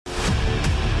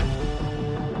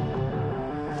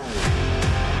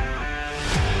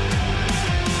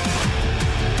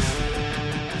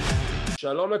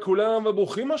שלום לכולם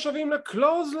וברוכים השבים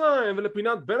לקלוזליין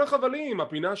ולפינת בין החבלים,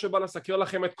 הפינה שבה לסקר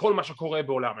לכם את כל מה שקורה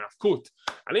בעולם ההפקות.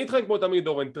 אני איתכם כמו תמיד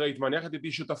אורן טרייטמן, יחד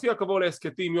איתי שותפי הקבוע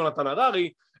להסכתים יונתן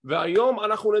הררי, והיום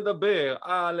אנחנו נדבר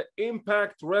על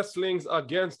אימפקט רסלינגס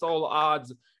Against All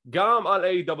Odds, גם על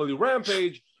AEW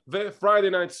RAMPAGE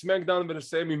ו-FRIDAY NIGHT SMACKDOwn,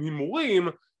 ונסיים עם הימורים,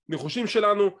 ניחושים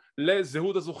שלנו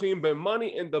לזהות הזוכים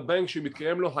ב-Money in the Bank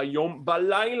שמתקיים לו היום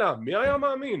בלילה. מי היה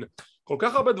מאמין? כל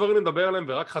כך הרבה דברים לדבר עליהם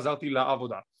ורק חזרתי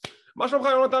לעבודה. מה שלומך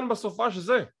יונתן בסופה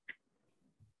שזה?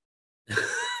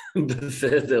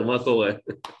 בסדר, מה קורה?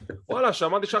 וואלה,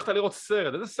 שמעתי שהלכת לראות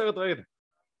סרט, איזה סרט ראית?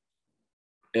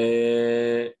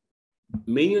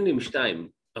 מיניונים 2,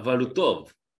 אבל הוא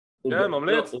טוב. כן,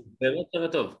 ממליץ? הוא באמת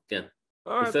סרט טוב, כן.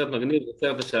 הוא סרט מגניב, הוא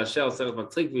סרט משעשע, הוא סרט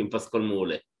מצחיק ועם פסקול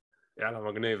מעולה. יאללה,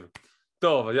 מגניב.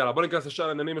 טוב, אז יאללה, בוא ניכנס לשאר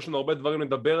העניינים, יש לנו הרבה דברים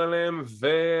לדבר עליהם,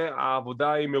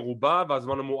 והעבודה היא מרובה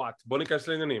והזמן המועט. בוא ניכנס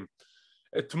לעניינים.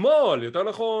 אתמול, יותר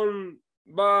נכון,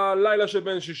 בלילה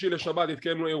שבין שישי לשבת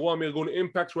התקיים אירוע מארגון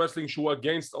אימפקט רסלינג שהוא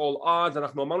Against All Odds.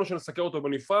 אנחנו אמרנו שנסקר אותו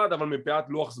בנפרד, אבל מפאת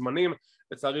לוח זמנים,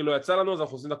 לצערי לא יצא לנו, אז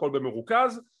אנחנו עושים את הכל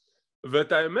במרוכז.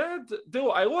 ואת האמת,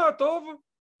 תראו, האירוע הטוב,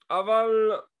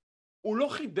 אבל הוא לא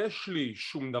חידש לי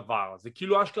שום דבר. זה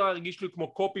כאילו אשכרה הרגיש לי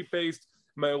כמו copy-paste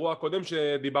מהאירוע הקודם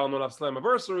שדיברנו עליו,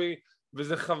 Slammiversary,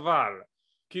 וזה חבל.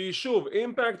 כי שוב,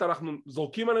 אימפקט, אנחנו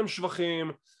זורקים עליהם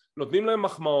שבחים, נותנים להם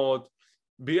מחמאות,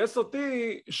 בייס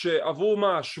אותי שעברו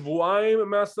שבועיים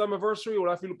מה-Slammiversary,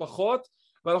 אולי אפילו פחות,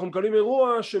 ואנחנו מקבלים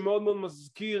אירוע שמאוד מאוד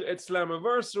מזכיר את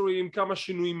Slammiversary עם כמה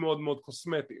שינויים מאוד מאוד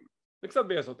קוסמטיים. זה קצת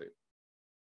בייס אותי.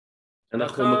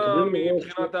 אנחנו מקבלים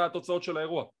מבחינת התוצאות של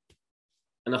האירוע.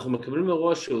 אנחנו מקבלים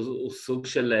אירוע שהוא סוג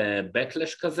של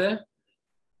backlash כזה,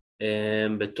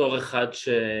 בתור אחד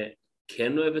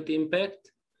שכן אוהב את אימפקט,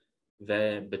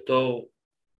 ובתור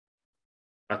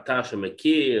אתה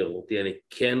שמכיר אותי, אני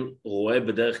כן רואה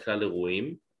בדרך כלל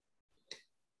אירועים.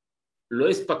 לא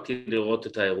הספקתי לראות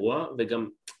את האירוע, וגם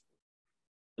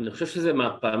אני חושב שזה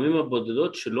מהפעמים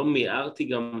הבודדות שלא מיהרתי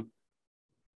גם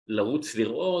לרוץ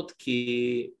לראות,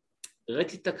 כי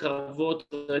ראיתי את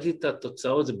הקרבות, ראיתי את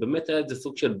התוצאות, זה באמת היה איזה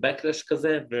סוג של backlash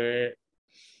כזה,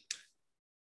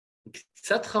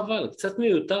 קצת חבל, קצת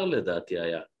מיותר לדעתי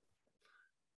היה.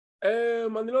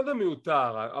 אני לא יודע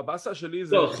מיותר, הבאסה שלי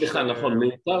זה... לא, סליחה, נכון,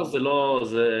 מיותר זה לא,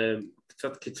 זה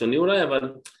קצת קיצוני אולי,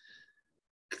 אבל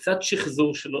קצת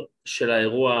שחזור של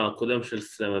האירוע הקודם של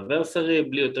Slammiversary,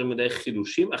 בלי יותר מדי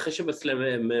חידושים. אחרי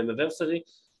שבסלאמיברסרי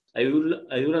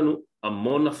היו לנו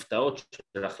המון הפתעות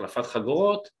של החלפת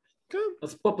חגורות, כן.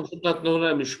 אז פה פשוט נתנו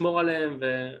להם לשמור עליהם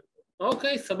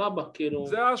אוקיי, סבבה, כאילו.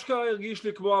 זה אשכרה הרגיש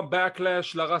לי כמו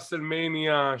ה-backlash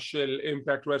לרסלמניה של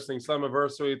אימפקט רסלינג,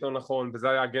 Slammiversary יותר נכון, וזה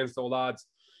היה Against All Odds.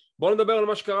 בואו נדבר על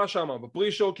מה שקרה שם.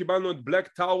 בפרי-שואו קיבלנו את בלק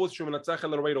טאורוס שמנצח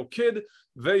על לריידו קיד,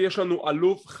 ויש לנו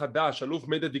אלוף חדש, אלוף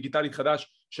מדיה דיגיטלית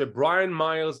חדש, שבריאן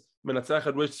מיירס מנצח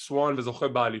את ריץ' סואן וזוכה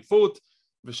באליפות,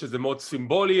 ושזה מאוד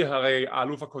סימבולי, הרי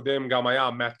האלוף הקודם גם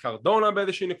היה מאט קרדונה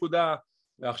באיזושהי נקודה,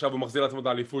 ועכשיו הוא מחזיר לעצמו את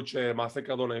האליפות שמעשה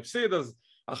קרדונה הפסיד, אז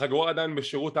החגורה עדיין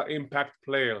בשירות האימפקט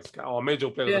פליירס, או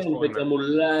המייג'ור פליירס. כן, וגם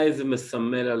אולי זה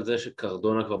מסמל על זה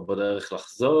שקרדונה כבר בדרך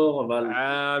לחזור, אבל...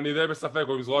 אני די בספק,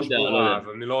 הוא עם זרוע שבורה, אז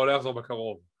אני לא לחזור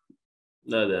בקרוב.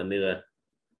 לא יודע, נראה.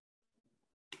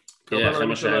 תראה, אחרי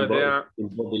מה שהיה עם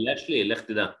בובי לשלי, לך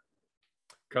תדע.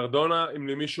 קרדונה, אם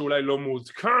למישהו אולי לא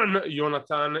מעודכן,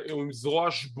 יונתן, הוא עם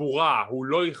זרוע שבורה, הוא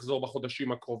לא יחזור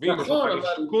בחודשים הקרובים, נכון, אבל...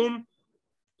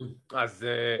 אז...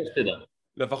 לך תדע.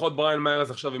 לפחות בריאן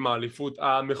מיירס עכשיו עם האליפות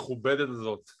המכובדת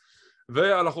הזאת.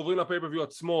 ואנחנו עוברים לפייפריוויו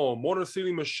עצמו. מוטור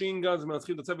סיטי משין גאנס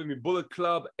מנצחים את הצוות מבולט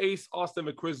קלאב, אייס אוסטן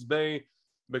וקריס ביי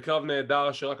בקרב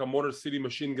נהדר שרק המוטור סיטי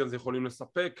משין גאנס יכולים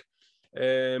לספק.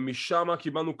 משם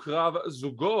קיבלנו קרב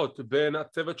זוגות בין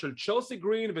הצוות של צ'לסי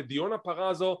גרין ודיונה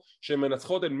פרזו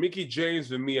שמנצחות את מיקי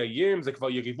ג'יימס ומיה ים. זה כבר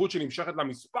יריבות שנמשכת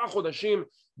למספר חודשים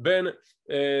בין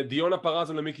דיונה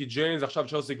פרזו למיקי ג'יימס. עכשיו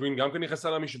צ'לסי גרין גם כן נכנסה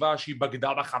למשוואה שהיא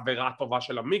בגדה בחברה הטובה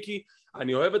של המיקי.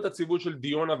 אני אוהב את הציוות של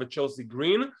דיונה וצ'לסי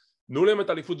גרין, תנו להם את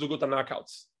אליפות זוגות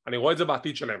הנאקאוטס, אני רואה את זה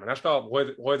בעתיד שלהם, אני אשכרה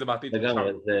רואה את זה בעתיד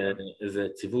שלהם. זה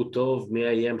ציוות טוב.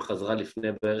 מיה ים חזרה לפני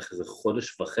בערך איזה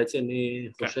חודש וחצי אני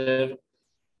חושב,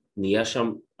 נהיה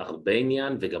שם הרבה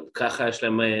עניין, וגם ככה יש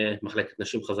להם מחלקת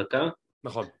נשים חזקה.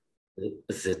 נכון.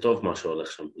 זה טוב מה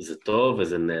שהולך שם, זה טוב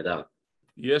וזה נהדר.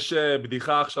 יש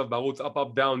בדיחה עכשיו בערוץ Up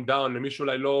Up Down Down, למישהו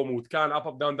אולי לא מעודכן, Up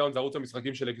Up Down Down זה ערוץ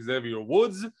המשחקים של אקזביור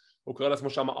וודס, הוא קורא לעצמו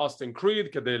שם אוסטין קריד,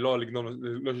 כדי לא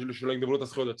לגנוב את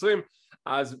הזכויות יוצרים.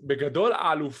 אז בגדול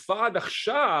האלופה עד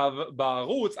עכשיו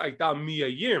בערוץ הייתה מיה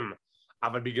ים,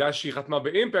 אבל בגלל שהיא חתמה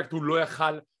באימפקט הוא לא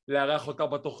יכל לארח אותה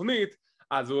בתוכנית,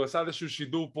 אז הוא עשה איזשהו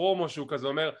שידור פרומו שהוא כזה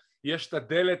אומר, יש את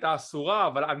הדלת האסורה,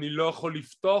 אבל אני לא יכול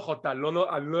לפתוח אותה,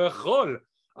 אני לא יכול,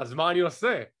 אז מה אני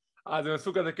עושה? אז הם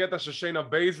עשו כזה קטע ששיינה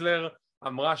בייזלר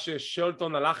אמרה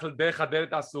ששלטון הלך לדרך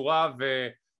הדלת האסורה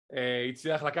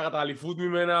והצליח לקחת את האליפות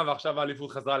ממנה, ועכשיו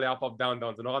האליפות חזרה לאפ אפ דאון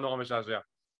דאון, זה נורא נורא משעשע.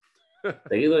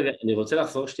 תגיד רגע, אני רוצה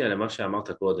לחזור שנייה למה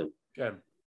שאמרת קודם. כן.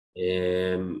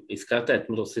 הזכרת את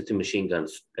מוטור סיטי משין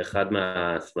גאנס, אחד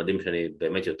מהסמדים שאני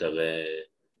באמת יותר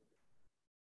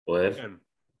אוהב. כן.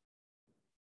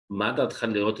 מה דעתך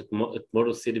לראות את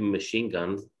מוטור סיטי משין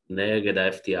גאנס נגד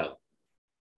ה-FTR?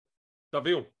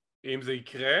 תביאו, אם זה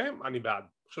יקרה, אני בעד.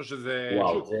 אני חושב שזה...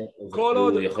 וואו,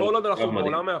 כל עוד אנחנו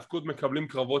בעולם ההאבקות מקבלים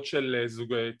קרבות של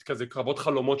כזה קרבות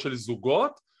חלומות של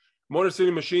זוגות, מוטור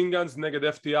סיטי משין גאנס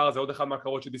נגד FTR זה עוד אחד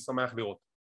מהקרבות שהייתי שמח לראות.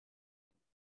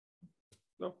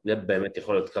 זה באמת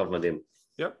יכול להיות קרב מדהים.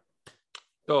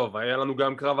 טוב, היה לנו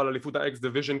גם קרב על אליפות האקס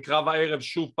דיוויז'ן, קרב הערב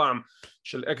שוב פעם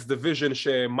של אקס דיוויז'ן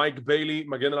שמייק ביילי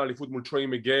מגן על האליפות מול טריי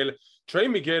מיגל. טריי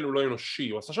מיגל הוא לא אנושי,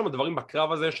 הוא עשה שם דברים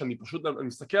בקרב הזה שאני פשוט אני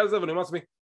מסתכל על זה ואני אומר לעצמי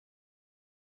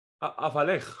אבל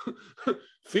איך?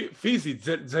 פיזית,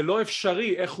 זה לא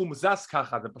אפשרי איך הוא מזז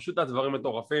ככה, זה פשוט הדברים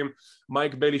מטורפים.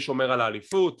 מייק ביילי שומר על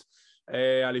האליפות,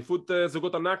 אליפות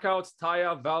זוגות הנאקאוטס,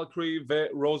 טאיה, ולקרי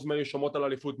ורוזמרי שומעות על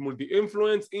אליפות מול די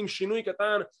אינפלואנס, עם שינוי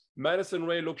קטן, מדיסון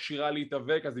ריי לא קשירה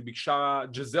להתאבק, אז היא ביקשה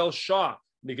ג'זל שאה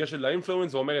ניגשת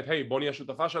לאינפלואנס ואומרת היי בוא נהיה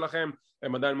שותפה שלכם,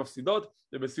 הם עדיין מפסידות,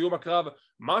 ובסיום הקרב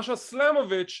משה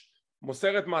סלמוביץ'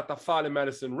 מוסרת מעטפה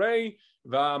למדיסון ריי,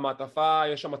 והמעטפה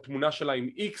יש שם תמונה שלה עם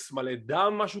איקס מלא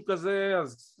דם משהו כזה,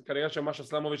 אז כנראה שמשה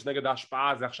סלמוביץ' נגד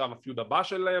ההשפעה זה עכשיו הפיוד הבא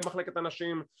של מחלקת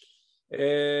הנשים.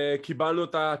 קיבלנו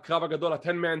את הקרב הגדול, ה-10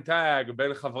 man tag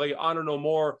בין חברי Honor No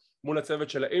More מול הצוות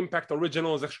של האימפקט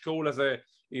אוריג'ינלס, איך שקראו לזה,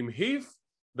 עם היף,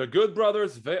 The Good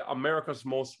Brothers ו-America's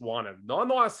Most Wanted.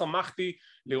 נורא שמחתי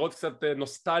לראות קצת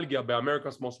נוסטלגיה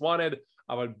ב-America's Most Wanted,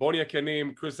 אבל בוא נהיה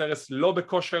כנים, קריס האריס לא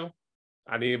בכושר,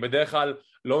 אני בדרך כלל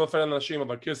לא מפעיל על אנשים,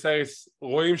 אבל קריס האריס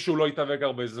רואים שהוא לא יתאבק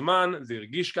הרבה זמן, זה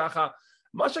הרגיש ככה.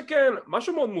 מה שכן,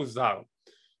 משהו מאוד מוזר,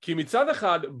 כי מצד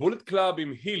אחד בולט קלאב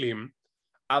עם הילים,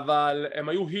 אבל הם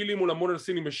היו הילים מול המוטור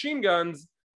סיטי משין גאנס,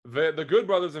 ו-The Good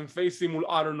Brothers הם פייסים מול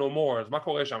Honor No More, אז מה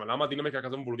קורה שם? למה הדינמיקה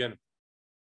כזו מבולגנת?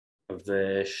 אז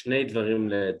שני דברים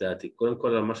לדעתי, קודם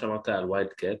כל על מה שאמרת על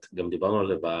ווילד קאט, גם דיברנו על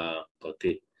זה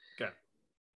בפרטי. כן.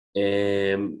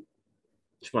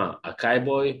 תשמע,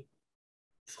 הקייבוי,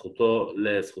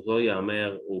 לזכותו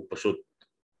יאמר, הוא פשוט,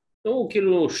 הוא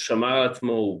כאילו שמר על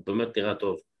עצמו, הוא באמת נראה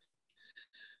טוב.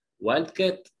 ווילד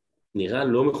קאט נראה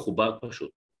לא מחובר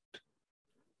פשוט.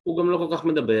 הוא גם לא כל כך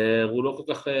מדבר, הוא לא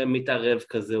כל כך מתערב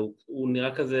כזה, הוא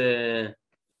נראה כזה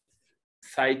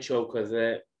סייד שואו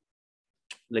כזה.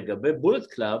 לגבי בולט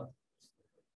קלאב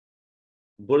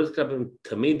הם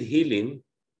תמיד הילים,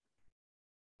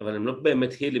 אבל הם לא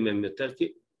באמת הילים,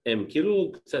 הם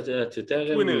כאילו קצת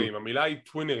יותר... טווינרים, המילה היא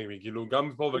טווינרים, היא כאילו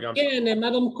גם פה וגם... כן, הם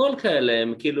אדם קול כאלה,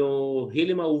 הם כאילו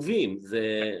הילים אהובים,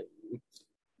 זה...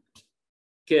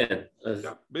 כן, אז...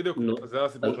 בדיוק, זה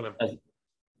הסיפור שלהם.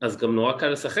 אז גם נורא קל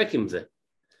לשחק עם זה.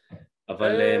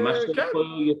 אבל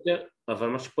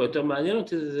מה שפה יותר מעניין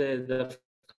אותי זה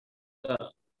דווקא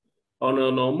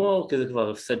Honor No More, כי זה כבר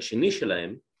הפסד שני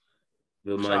שלהם,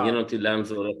 ומעניין אותי לאן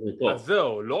זה הולך מפה. אז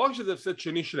זהו, לא רק שזה הפסד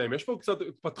שני שלהם, יש פה קצת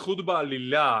התפתחות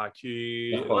בעלילה, כי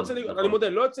אני מודה,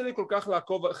 לא יוצא לי כל כך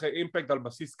לעקוב אחרי אימפקט על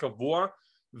בסיס קבוע,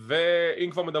 ואם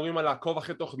כבר מדברים על לעקוב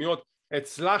אחרי תוכניות,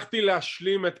 הצלחתי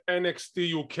להשלים את NXT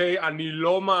UK, אני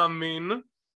לא מאמין,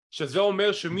 שזה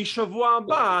אומר שמשבוע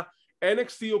הבא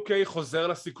NXT UK חוזר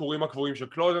לסיקורים הקבועים של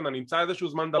קלוזן, אני אמצא איזשהו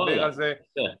זמן לדבר על זה,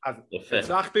 אז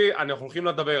הצלחתי, אנחנו הולכים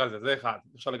לדבר על זה, זה אחד.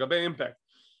 עכשיו לגבי אימפקט,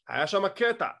 היה שם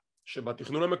קטע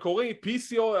שבתכנון המקורי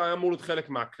PCO היה אמור להיות חלק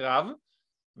מהקרב,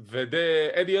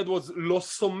 ואדי אדוורדס לא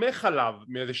סומך עליו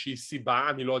מאיזושהי סיבה,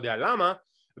 אני לא יודע למה,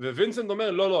 ווינסנט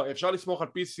אומר לא, אפשר לסמוך על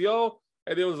PCO,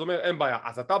 אדי אדוורדס אומר אין בעיה,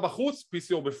 אז אתה בחוץ,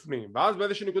 PCO בפנים, ואז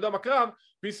באיזושהי נקודה בקרב,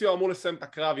 PCO אמור לסיים את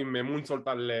הקרב עם מונסולט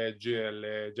על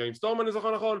ג'יימס סטורמן, אני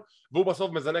זוכר נכון, והוא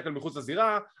בסוף מזנק על מחוץ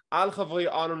לזירה, על חברי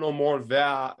Honor No More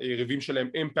והיריבים שלהם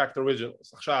אימפקט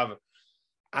אוריג'ינלס. עכשיו,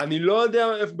 אני לא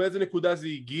יודע באיזה נקודה זה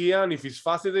הגיע, אני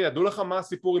פספסתי את זה, ידעו לך מה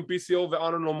הסיפור עם PCO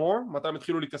ו-Honor No More? מתי הם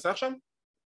התחילו להתכסח שם?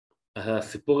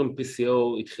 הסיפור עם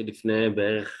PCO התחיל לפני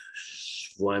בערך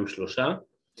 2-3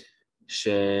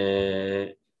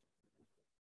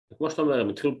 כמו שאתה אומר, הם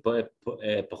התחילו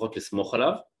פחות לסמוך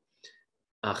עליו.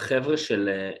 החבר'ה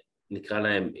של, נקרא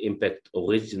להם אימפקט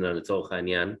אוריג'ינל לצורך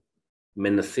העניין,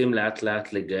 מנסים לאט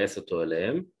לאט לגייס אותו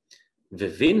אליהם,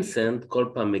 ווינסנט כל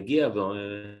פעם מגיע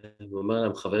ואומר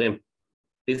להם, חברים,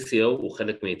 PCO הוא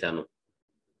חלק מאיתנו.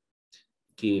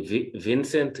 כי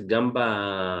וינסנט גם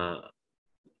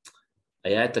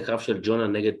היה את הקרב של ג'ונה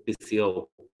נגד PCO,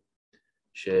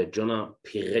 שג'ונה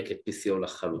פירק את PCO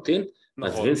לחלוטין,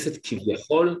 אז נכון. וינסנט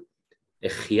כביכול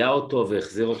החיה אותו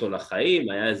והחזיר אותו לחיים,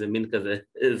 היה איזה מין כזה,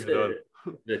 איזה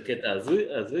קטע הזוי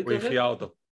כזה. הוא החיה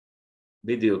אותו.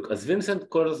 בדיוק, אז וינסנט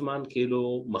כל הזמן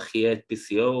כאילו מחיה את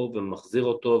PCO ומחזיר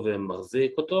אותו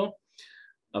ומחזיק אותו,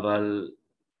 אבל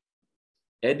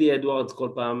אדי אדוארדס כל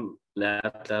פעם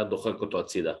לאט לאט דוחק אותו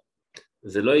הצידה.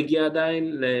 זה לא הגיע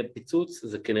עדיין לפיצוץ,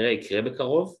 זה כנראה יקרה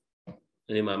בקרוב,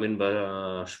 אני מאמין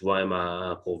בשבועיים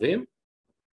הקרובים,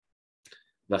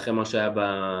 ואחרי מה שהיה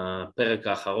בפרק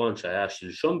האחרון, שהיה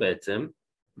שלשום בעצם,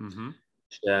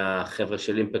 שהחבר'ה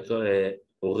של אימפקט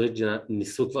אוריג'ינל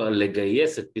ניסו כבר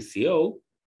לגייס את PCO,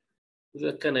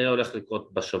 זה כנראה הולך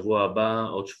לקרות בשבוע הבא,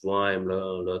 עוד שבועיים,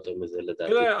 לא יותר מזה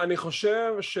לדעתי. תראה, אני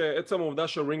חושב שעצם העובדה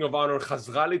של Ring of Honor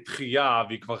חזרה לתחייה,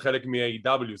 והיא כבר חלק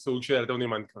מ-AEW, סוג של, אתם יודעים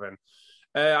מה אני מתכוון.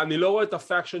 אני לא רואה את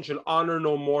הפאקשן של Honor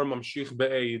No More ממשיך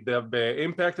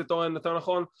באימפקט, יותר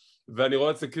נכון, ואני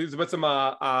רואה את זה, זה בעצם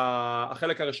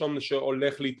החלק הראשון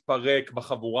שהולך להתפרק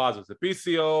בחבורה הזאת, זה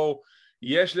PCO,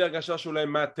 יש לי הרגשה שאולי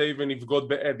מאט טייבן יבגוד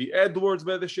באדי אדוורדס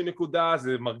באיזושהי נקודה,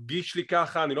 זה מרגיש לי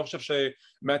ככה, אני לא חושב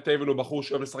שמאט טייבן הוא בחור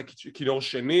שאוהב לשחק כינור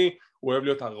שני, הוא אוהב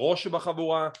להיות הראש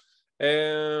בחבורה,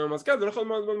 אז כן, זה הולך להיות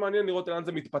מאוד מעניין לראות לאן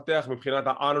זה מתפתח מבחינת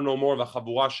ה-Honor No More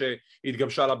והחבורה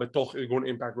שהתגבשה לה בתוך ארגון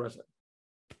אימפקט רסלינג.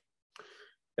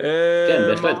 כן,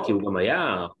 בהחלט, כי הוא גם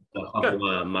היה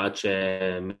בחבורה מעט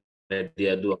שמדי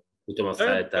ידוע, פתאום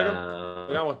עשה את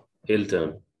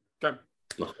ההילטון. כן.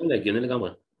 נכון, הגיוני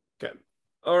לגמרי. כן.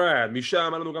 אורייט, משם היה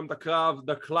לנו גם את הקרב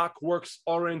The Clockworks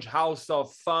Orange House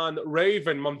of Fun,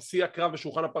 רייבן ממציא הקרב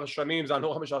בשולחן הפרשנים, זה היה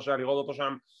נורא משעשע לראות אותו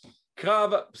שם,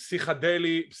 קרב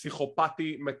פסיכדלי,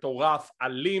 פסיכופתי, מטורף,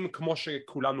 אלים, כמו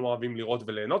שכולנו אוהבים לראות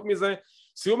וליהנות מזה.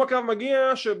 סיום הקרב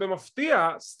מגיע שבמפתיע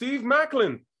סטיב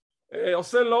מקלין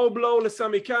עושה לואו בלואו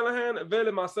לסמי קלהן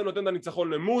ולמעשה נותן את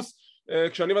הניצחון למוס.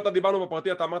 כשאני ואתה דיברנו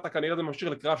בפרטי אתה אמרת כנראה זה ממשיך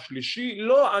לקרב שלישי,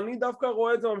 לא, אני דווקא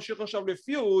רואה את זה ממשיך עכשיו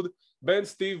לפיוד בין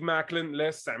סטיב מקלין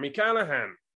לסמי קלהן.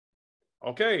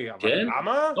 אוקיי, אבל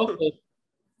למה?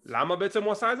 למה בעצם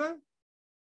הוא עשה את זה?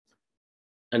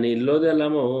 אני לא יודע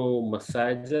למה הוא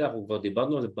מסע את זה, אנחנו כבר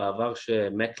דיברנו על זה בעבר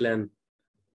שמקלן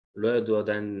לא ידעו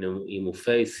עדיין אם הוא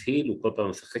פייס היל, הוא כל פעם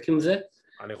משחק עם זה.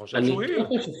 אני חושב שהוא היל.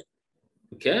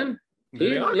 כן?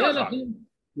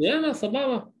 יאללה,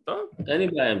 סבבה. אין לי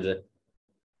בעיה עם זה.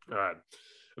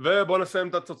 ובואו נסיים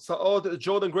את התוצאות.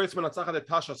 ג'ורדן גרייס מנצחת את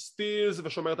טאשה סטילס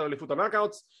ושומרת על אליפות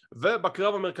הנאקאוטס,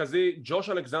 ובקרב המרכזי ג'וש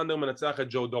אלכסנדר מנצח את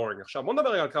ג'ו דורינג. עכשיו בואו נדבר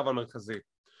על הקרב המרכזי.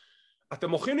 אתם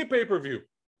מוכרים לי פייפריוויו,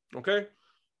 אוקיי?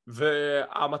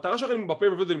 והמטרה שלכם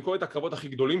בפייפריוויו זה למכור את הקרבות הכי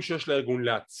גדולים שיש לארגון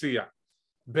להציע.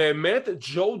 באמת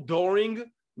ג'ו דורינג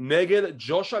נגד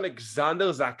ג'וש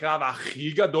אלכסנדר זה הקרב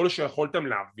הכי גדול שיכולתם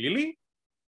להביא לי?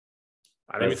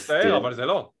 אני מצטער, אבל זה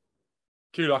לא.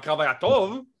 כאילו הקרב היה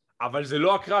טוב, אבל זה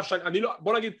לא הקרב שאני לא,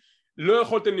 בוא נגיד, לא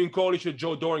יכולתם למכור לי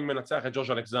שג'ו דורינג מנצח את ג'וש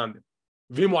אלכסנדר.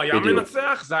 ואם הוא היה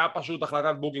מנצח, זה היה פשוט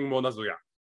החלטת בוקינג מאוד הזויה.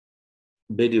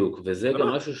 בדיוק, וזה גם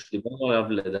משהו שדיברנו עליו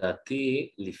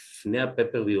לדעתי לפני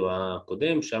הפפריוויו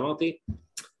הקודם, שאמרתי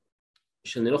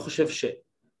שאני לא חושב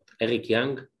שאריק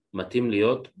יאנג מתאים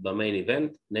להיות במיין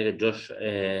איבנט נגד ג'וש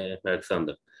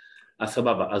אלכסנדר. אז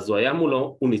סבבה, אז הוא היה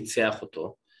מולו, הוא ניצח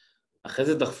אותו, אחרי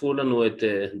זה דחפו לנו את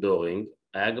דורינג,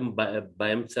 היה גם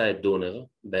באמצע את דונר,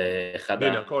 באחד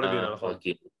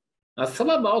הפרקים. אז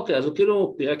סבבה, אוקיי, אז הוא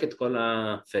כאילו פירק את כל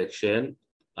הפקשן,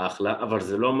 אחלה, אבל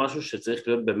זה לא משהו שצריך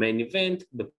להיות במיין איבנט,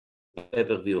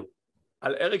 בפייפריוויו.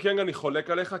 על אריק יאנג אני חולק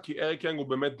עליך, כי אריק יאנג הוא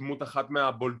באמת דמות אחת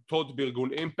מהבולטות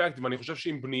בארגון אימפקט, ואני חושב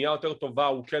שעם בנייה יותר טובה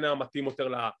הוא כן היה מתאים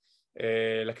יותר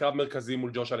לקרב מרכזי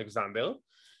מול ג'וש אלכסנדר.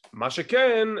 מה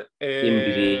שכן,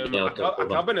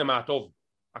 הקרב ביניהם היה טוב.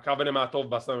 הקרב ביניהם היה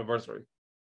טוב ב-Slammiversary.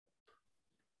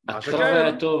 הקרב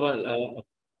היה טוב,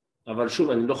 אבל שוב,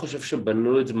 אני לא חושב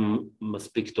שבנו את זה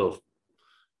מספיק טוב.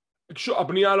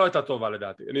 הבנייה לא הייתה טובה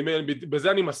לדעתי,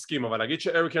 בזה אני מסכים, אבל להגיד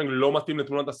שאריק יאנג לא מתאים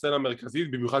לתמונת הסצנה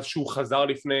המרכזית, במיוחד שהוא חזר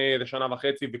לפני שנה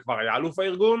וחצי וכבר היה אלוף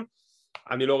הארגון,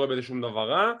 אני לא רואה בזה שום דבר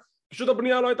רע, פשוט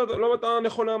הבנייה לא הייתה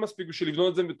נכונה מספיק בשביל לבנות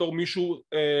את זה בתור מישהו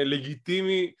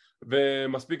לגיטימי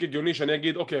ומספיק הגיוני שאני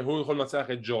אגיד אוקיי, הוא יכול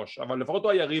לנצח את ג'וש, אבל לפחות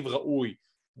הוא היריב ראוי.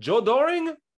 ג'ו דורינג?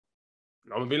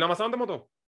 לא מבין למה שמתם אותו,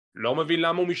 לא מבין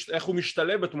איך הוא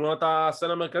משתלב בתמונת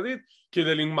הסצנה המרכזית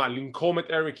כדי לנקום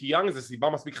את אריק יאנג, זה סיבה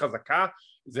מספיק חזקה,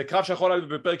 זה קרב שיכול להיות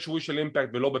בפרק שבועי של אימפקט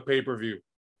ולא בפייפריוויו.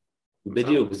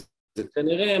 בדיוק, זה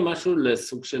כנראה משהו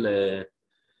לסוג של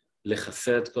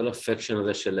לחסר את כל הפקשן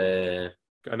הזה של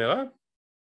כנראה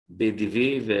BDV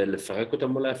ולפרק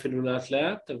אותם אולי אפילו לאט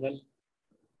לאט, אבל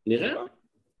נראה.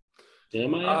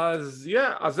 אז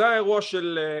זה האירוע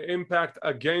של אימפקט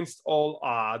against all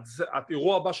odds.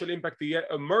 האירוע הבא של אימפקט יהיה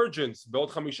emergence בעוד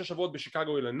 5 שבועות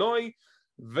בשיקגו אילינוי,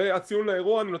 והציון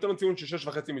לאירוע אני נותן לו ציון של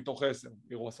 6.5 מתוך 10.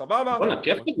 אירוע סבבה. וואלה,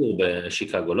 כיף לגור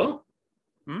בשיקגו, לא?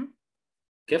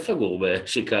 כיף לגור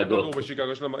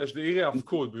בשיקגו. יש לי עירי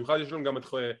הפקוד, במיוחד יש להם גם את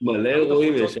מלא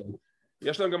אירועים יש שם.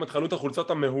 יש להם גם את חנות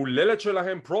החולצות המהוללת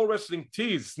שלהם, פרו-רסלינג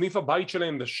טיז, סניף הבית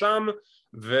שלהם זה שם,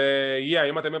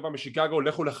 אם אתם פעם בשיקגו,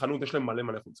 לכו לחנות, יש להם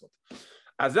מלא חולצות.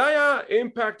 אז זה היה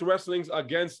אימפקט רסלינג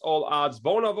against all odds.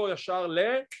 בואו נעבור ישר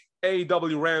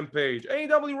ל-AEW RAMPAGE.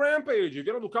 AEW RAMPAGE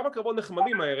הביא לנו כמה קרבות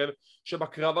נחמדים הערב,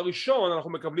 שבקרב הראשון אנחנו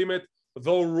מקבלים את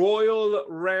The Royal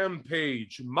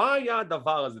Rampage. מה היה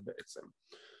הדבר הזה בעצם?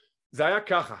 זה היה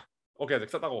ככה, אוקיי, זה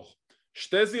קצת ארוך.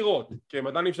 2 זירות, כי הם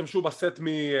עדיין השתמשו בסט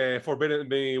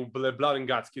מ-Blood and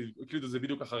Guts, כי הקליטו זה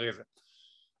בדיוק אחרי זה.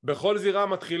 בכל זירה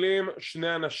מתחילים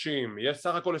 2 אנשים, יש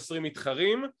סך הכל 20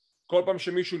 מתחרים, כל פעם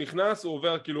שמישהו נכנס הוא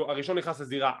עובר, כאילו הראשון נכנס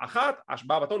לזירה 1,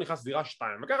 השבעה בתור נכנס לזירה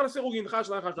 2, וככה לסירוגין 1,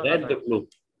 2, 1, 2, 2.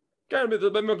 כן,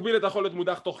 במקביל אתה יכול להיות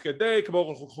מודח תוך כדי,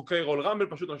 כמו חוקי רול רמבל,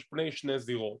 פשוט על פני 2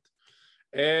 זירות.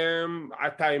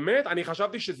 את האמת, אני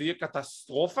חשבתי שזה יהיה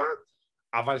קטסטרופה,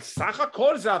 אבל סך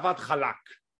הכל זה עבד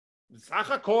חלק.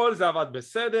 סך הכל זה עבד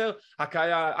בסדר,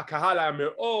 הקהל היה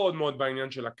מאוד מאוד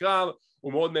בעניין של הקרב,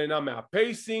 הוא מאוד נהנה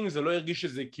מהפייסינג, זה לא הרגיש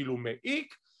שזה כאילו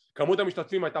מעיק, כמות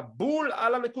המשתתפים הייתה בול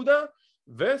על הנקודה,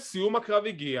 וסיום הקרב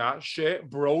הגיע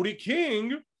שברודי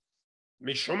קינג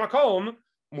משום מקום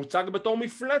מוצג בתור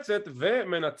מפלצת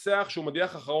ומנצח שהוא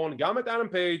מדיח אחרון גם את אלן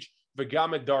פייג'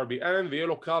 וגם את דרבי אלן, ויהיה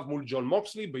לו קרב מול ג'ון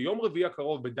מוקסלי ביום רביעי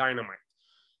הקרוב בדיינמייט.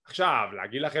 עכשיו,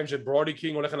 להגיד לכם שברודי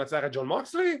קינג הולך לנצח את ג'ון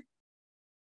מוקסלי?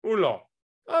 הוא לא.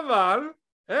 אבל,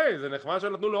 היי, זה נחמד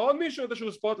שנתנו לו עוד מישהו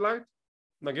איזשהו ספוטלייט,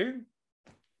 נגיד?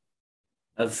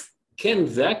 אז כן,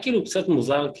 זה היה כאילו קצת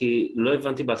מוזר, כי לא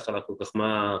הבנתי בהתחלה כל כך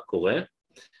מה קורה,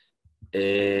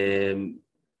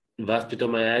 ואז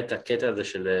פתאום היה את הקטע הזה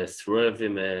של סוורב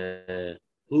עם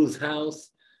Whose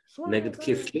House נגד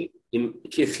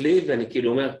קיסלי, ואני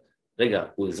כאילו אומר, רגע,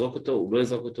 הוא יזרוק אותו, הוא לא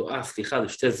יזרוק אותו, סליחה, זה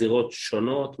 2 זירות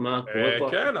שונות, מה קורה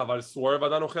פה? כן, אבל סוורב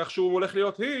עדיין הוכיח שהוא הולך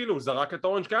להיות היל, הוא זרק את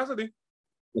אורנג' קאסדי.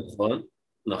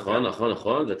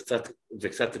 נכון, זה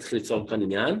קצת התחיל ליצור כאן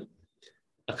עניין.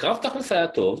 הקרב תכלס היה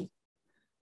טוב,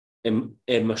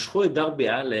 הם משכו את דרבי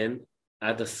אלן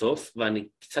עד הסוף, ואני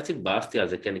קצת התבאסתי על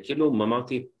זה, כי אני כאילו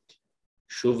אמרתי,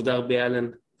 שוב דרבי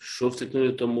אלן, שוב תתנו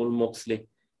אותו מול מוקסלי,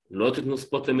 לא תתנו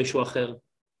ספוט למישהו אחר.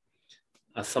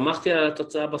 אז שמחתי על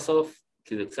התוצאה בסוף,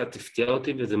 כי זה קצת הפתיע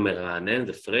אותי, וזה מרענן,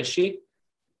 זה פרשי,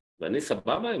 ואני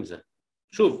סבבה עם זה.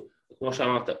 שוב, כמו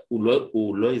שאמרת,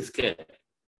 הוא לא יזכה,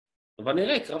 אבל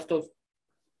נראה, קרב טוב.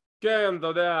 כן, אתה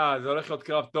יודע, זה הולך להיות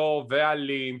קרב טוב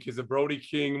ואלים, כי זה ברודי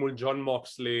קינג מול ג'ון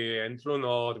מוקסלי, אין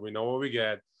תלונות, we know what we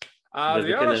get. אז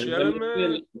יאללה, שיהיה להם...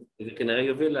 זה כנראה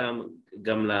יוביל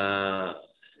גם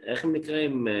איך הם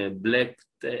נקראים?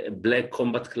 בלק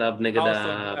קומבט קלאב נגד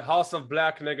House of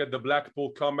Black נגד The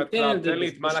Blackpool Combat Club.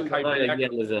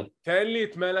 תן לי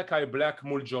את מלאקאי בלק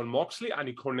מול ג'ון מוקסלי,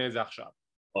 אני קונה זה עכשיו.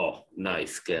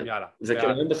 נייס, כן. יאללה. זה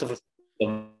כנראה בסוף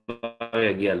דבר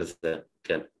יגיע לזה,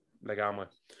 כן. לגמרי.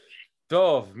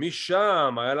 טוב,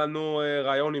 משם היה לנו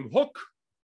רעיון עם הוק,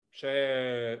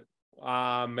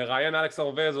 שהמראיין אלכס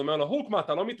ארובז אומר לו, הוק, מה,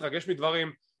 אתה לא מתרגש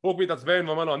מדברים? הוק מתעצבן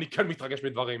ואומר לו, אני כן מתרגש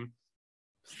מדברים.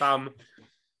 סתם.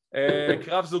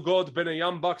 קרב זוגות בין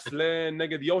הים בקס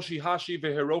נגד יושי השי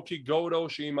והירוקי גודו,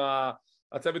 שעם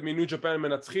הצוות מניו ג'פן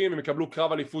מנצחים, הם יקבלו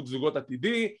קרב אליפות זוגות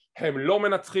עתידי, הם לא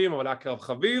מנצחים, אבל היה קרב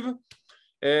חביב.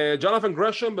 ג'ונתן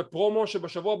גרשם בפרומו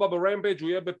שבשבוע הבא ברמפייג' הוא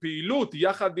יהיה בפעילות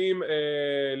יחד עם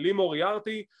לי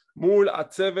מוריארטי מול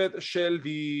הצוות של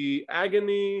The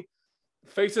Agony,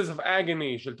 Faces of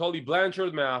Agony של טולי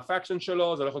בלנצ'רד מהפאקשן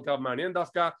שלו, זה הולך להיות קרב מעניין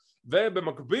דווקא,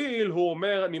 ובמקביל הוא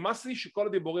אומר נמאס לי שכל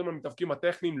הדיבורים המתאבקים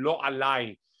הטכניים לא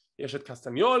עליי, יש את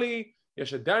קסטניולי,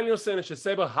 יש את דניוסן, יש את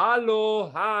סייבר, הלו,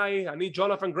 היי, אני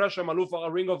ג'ונתן גרשם, אלוף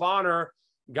הרינג אוף אונר,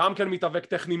 גם כן מתאבק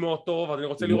טכני מאוד טוב, אז אני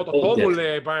רוצה לראות אותו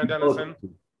מול בריאן דניסון.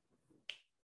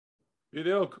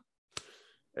 בדיוק.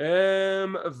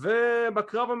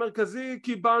 ובקרב המרכזי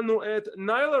קיבלנו את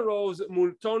ניילה רוז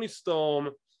מול טוני סטורם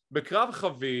בקרב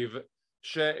חביב,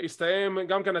 שהסתיים,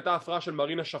 גם כן הייתה הפרעה של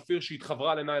מרינה שפיר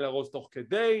שהתחברה לניילה רוז תוך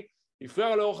כדי,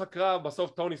 הפריעה לאורך הקרב,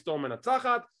 בסוף טוני סטורם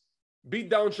מנצחת, ביט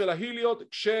דאון של ההיליות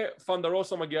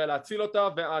כשפנדרוסו מגיע להציל אותה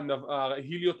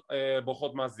וההיליות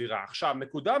בורחות מהזירה. עכשיו,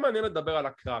 נקודה מעניינת לדבר על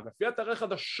הקרב, לפי אתרי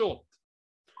חדשות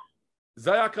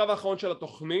זה היה הקרב האחרון של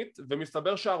התוכנית,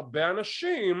 ומסתבר שהרבה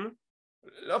אנשים,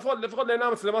 לפחות לעיני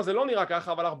המצלמה זה לא נראה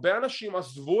ככה, אבל הרבה אנשים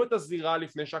עזבו את הזירה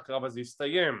לפני שהקרב הזה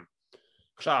הסתיים.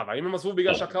 עכשיו, האם הם עזבו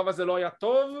בגלל שהקרב הזה לא היה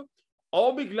טוב,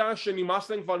 או בגלל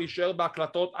שנמאס להם כבר להישאר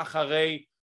בהקלטות אחרי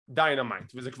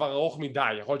דיינמייט, וזה כבר ארוך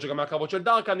מדי, יכול להיות שגם מהקרבות של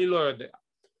דארק, אני לא יודע.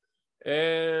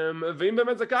 ואם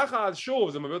באמת זה ככה, אז שוב,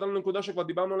 זה מביא אותנו לנקודה שכבר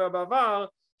דיברנו עליה בעבר,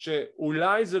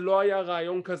 שאולי זה לא היה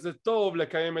רעיון כזה טוב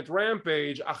לקיים את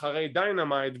רמפייג' אחרי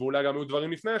דיינמייט, ואולי גם היו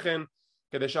דברים לפני כן,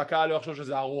 כדי שהקהל לא יחשוב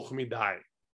שזה ארוך מדי.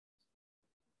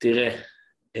 תראה,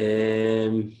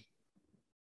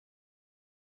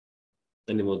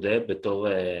 אני מודה בתור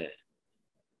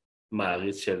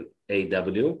מעריץ של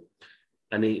AEW,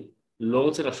 אני לא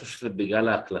רוצה לחשוב שזה בגלל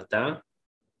ההקלטה,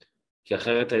 כי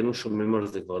אחרת היינו שומעים על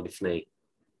זה כבר לפני.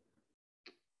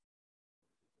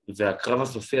 והקרב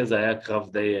הסופי הזה היה קרב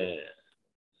די...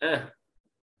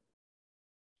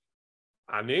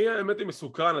 אני האמת היא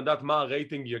מסוכן לדעת מה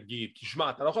הרייטינג יגיד, כי שמע,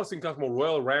 אתה לא יכול לשים כך כמו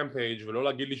רויאל רמפייג' ולא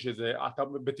להגיד לי שזה, אתה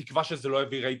בתקווה שזה לא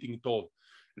יביא רייטינג טוב.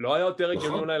 לא היה יותר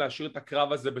הגיוני אולי להשאיר את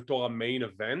הקרב הזה בתור המיין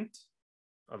אבנט,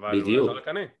 אבל אולי זה רק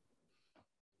אני.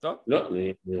 טוב? לא,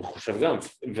 אני חושב גם,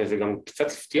 וזה גם קצת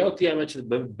הפתיע אותי, האמת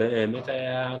שבאמת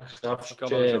היה קרב שפתח.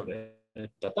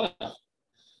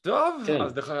 טוב,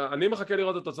 אז אני מחכה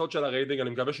לראות את התוצאות של הרייטינג, אני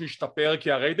מקווה שהוא ישתפר,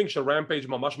 כי הרייטינג של רמפייג'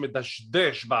 ממש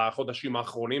מדשדש בחודשים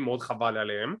האחרונים, מאוד חבל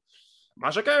עליהם.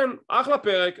 מה שכן, אחלה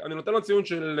פרק, אני נותן לו ציון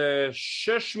של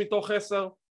 6 מתוך 10,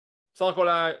 בסך הכל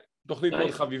תוכנית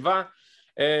מאוד חביבה,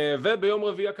 וביום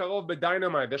רביעי הקרוב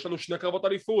בדיינמייט, יש לנו 2 קרבות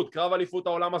אליפות, קרב אליפות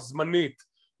העולם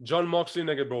הזמנית, ג'ון מוקסלי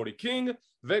נגד ברודי קינג,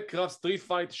 וקרב סטריט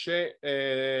פייט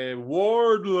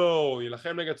שוורדלו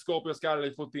ילחם נגד סקורפיו סקאי על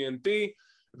אליפות TNT,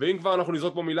 ואם כבר אנחנו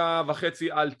נזרוק פה מילה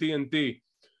וחצי על TNT,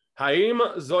 האם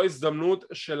זו הזדמנות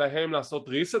שלהם לעשות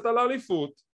ריסט על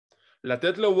האליפות,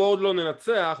 לתת לוורדלו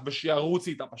לנצח ושירוץ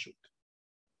איתה פשוט?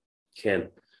 כן,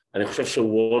 אני חושב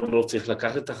שוורדלו צריך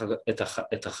לקחת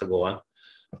את החגורה,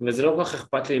 וזה לא כל כך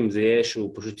אכפת לי אם זה יהיה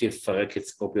שהוא פשוט יפרק את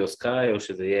סקורפיו סקאי, או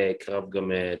שזה יהיה קרב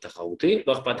גם תחרותי,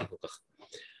 לא אכפת לי כל כך.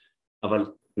 אבל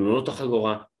תנו לו את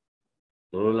החגורה,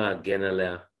 תנו לו להגן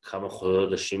עליה, כמה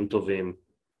חודשים טובים,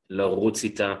 לרוץ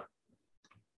איתה,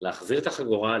 להחזיר את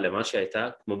החגורה למה שהייתה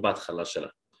כמו בהתחלה שלה.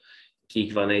 כי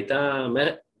היא כבר נהייתה,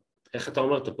 איך אתה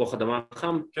אומר, תפוח אדמה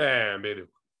חם? כן,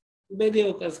 בדיוק.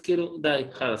 בדיוק, אז כאילו, די,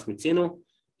 חלס, מיצינו,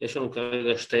 יש לנו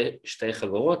כרגע שתי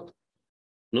חגורות,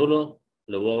 תנו לו,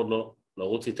 לוורדלו,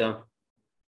 לרוץ איתה.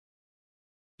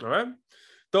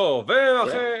 טוב,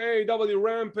 ואחרי AEW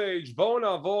RAMPAGE, בואו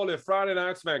נעבור ל-FRIDAY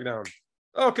NIGHT SMACKDOwn.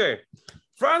 אוקיי.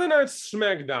 FRIDAY NIGHT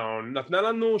SMACKDOwn נתנה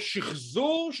לנו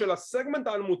שחזור של הסגמנט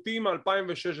האלמותי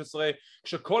מ-2016,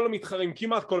 כשכל המתחרים,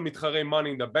 כמעט כל מתחרי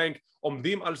Money in the Bank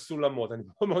עומדים על סולמות. אני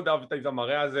מאוד אוהב את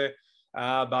המראה הזה.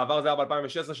 בעבר זה היה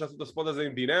ב-2016 שעשו את הספוט הזה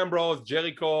עם דין אמברוז,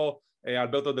 ג'ריקו,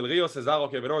 אלברטו דל ריו, סזארו,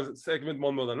 קווינו, זה סגמנט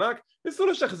מאוד מאוד ענק. ניסו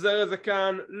לשחזר את זה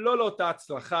כאן, לא לאותה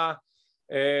הצלחה.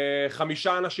 5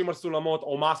 אנשים על סולמות,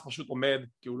 אומאס פשוט עומד,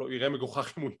 כי הוא לא יראה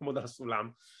מגוחך אם הוא יעמוד על הסולם.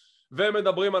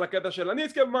 ומדברים על הקטע של אני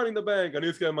אזכה ב-Money in the Bank, אני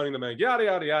אזכה ב-Money in the Bank, יאדה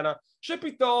יאדה יאדה,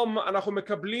 שפתאום אנחנו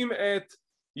מקבלים את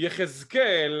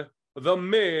יחזקאל, The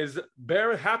Miz,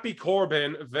 Happy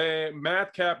Corbin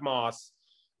ומאט קאפ מוס,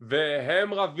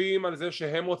 והם רבים על זה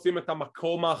שהם רוצים את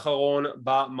המקום האחרון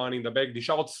ב-Money in the Bank,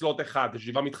 נשאר עוד סלוט אחד,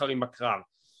 7 מתחרים בקרב.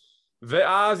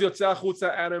 ואז יוצא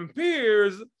החוצה אדם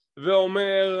פירס,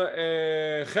 ואומר,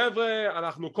 חבר'ה,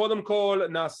 אנחנו קודם כל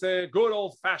נעשה good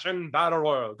old fashioned battle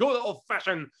royal, good old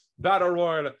fashioned battle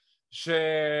royal,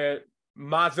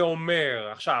 שמה זה אומר?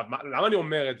 עכשיו, למה אני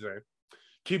אומר את זה?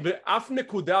 כי באף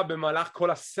נקודה במהלך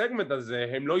כל הסגמנט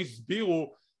הזה הם לא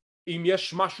הסבירו אם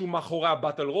יש משהו מאחורי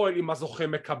הבטל רויאל, אם הזוכה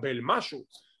מקבל משהו,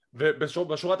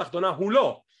 ובשורה התחתונה הוא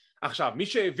לא. עכשיו, מי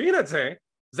שהבין את זה,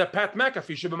 זה פאט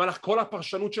מקאפי, שבמהלך כל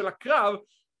הפרשנות של הקרב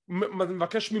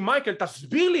מבקש ממייקל,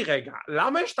 תסביר לי רגע,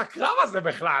 למה יש את הקרב הזה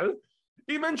בכלל,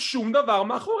 אם אין שום דבר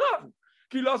מאחוריו?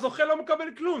 כאילו הזוכה לא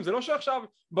מקבל כלום, זה לא שעכשיו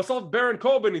בסוף ברן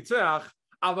קורבן ניצח,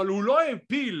 אבל הוא לא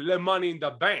הפיל ל-Money in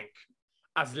the Bank,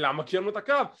 אז למה קיימנו את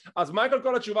הקרב? אז מייקל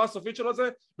כל התשובה הסופית שלו זה,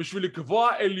 בשביל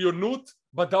לקבוע עליונות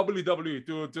ב-WWE,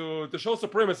 to show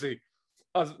supremacy.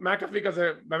 אז מקאפי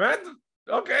כזה, באמת?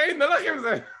 אוקיי, נלך עם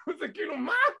זה. זה כאילו,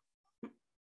 מה?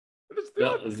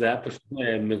 זה היה פשוט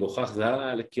מגוחך, זה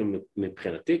היה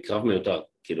מבחינתי קרב מיותר,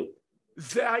 כאילו.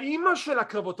 זה האימא של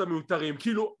הקרבות המיותרים,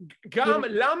 כאילו, גם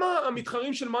למה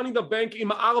המתחרים של Money in the Bank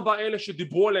עם 4 אלה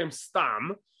שדיברו עליהם סתם,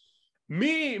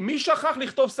 מי שכח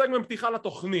לכתוב סגמנט פתיחה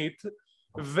לתוכנית,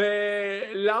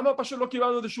 ולמה פשוט לא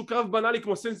קיבלנו איזשהו קרב בנאלי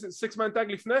כמו 6-man tag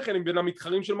לפני כן בין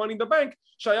המתחרים של Money in the Bank,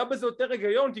 שהיה בזה יותר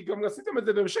היגיון, כי גם עשיתם את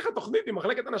זה בהמשך התוכנית עם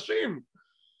מחלקת אנשים.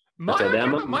 מה היה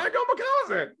גם בקרב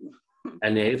הזה?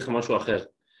 אני אגיד לך משהו אחר.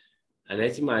 אני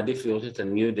הייתי מעדיף לראות את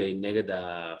ה-New Day נגד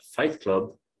ה-Fight Club,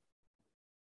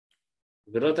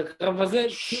 ולא את הקרב הזה.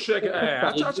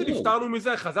 עד שנפטרנו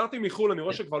מזה, חזרתי מחול, אני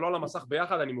רואה שכבר לא על המסך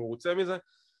ביחד, אני מרוצה מזה.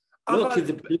 לא, כי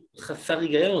זה חסר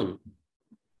היגיון.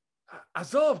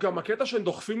 עזוב, גם הקטע שהם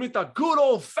דוחפים לי את ה-good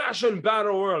old fashioned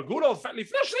battle royal,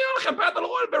 לפני שנייה לכם battle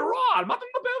royal ברוע, על מה אתה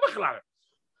מדבר בכלל?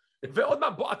 ועוד מה,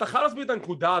 אתה חייב להסביר את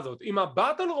הנקודה הזאת, אם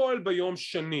הבטל רויאל ביום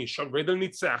שני, שרידל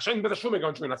ניצח, שאין בזה שום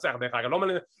היגיון שהוא ינצח דרך אגב,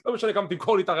 לא משנה כמה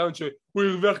תמכור לי את הרעיון שהוא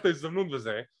הרוויח את ההזדמנות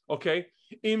וזה, אוקיי?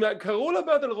 אם קראו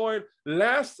לבטל רויאל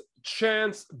last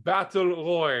chance battle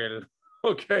royal,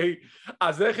 אוקיי?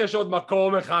 אז איך יש עוד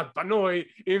מקום אחד פנוי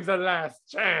אם זה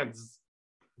last chance?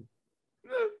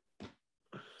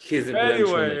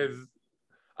 anyways,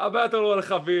 הבטל רויאל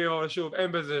חביב, שוב,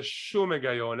 אין בזה שום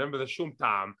היגיון, אין בזה שום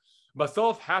טעם.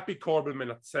 בסוף הפי קורבן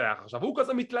מנצח. עכשיו הוא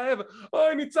כזה מתלהב,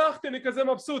 אוי ניצחתי, אני כזה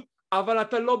מבסוט, אבל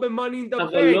אתה לא ב-money in the bank.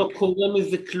 אבל לא קורה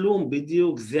מזה כלום,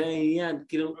 בדיוק, זה העניין,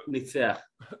 כאילו ניצח.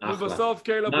 ובסוף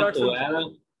קיילה ברקסון...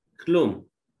 כלום.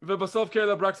 ובסוף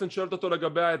קיילה ברקסון שואלת אותו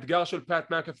לגבי האתגר של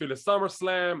פאט מקאפי לסאמר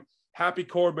סלאם, הפי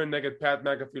קורבן נגד פאט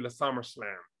מקאפי לסאמר סלאם.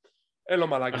 אין לו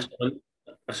מה להגיד.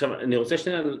 עכשיו, אני רוצה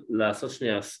שנייה לעשות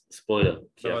שנייה ספוילר.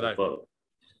 בוודאי.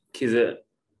 כי זה...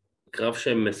 קרב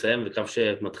שמסיים וקרב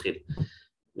שמתחיל.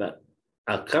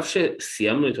 הקרב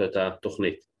שסיימנו איתו את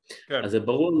התוכנית, כן. אז זה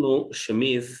ברור לנו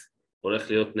שמיז הולך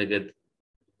להיות נגד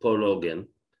פול לוגן.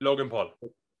 לוגן פול.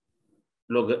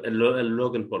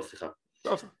 לוגן פול, סליחה.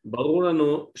 ברור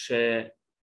לנו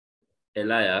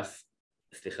שאליאס,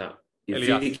 סליחה,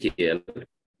 איזיקיאל,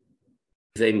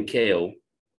 זה עם קאו,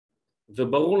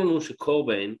 וברור לנו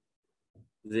שקורביין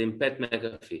זה עם פט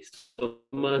מקאפי. זאת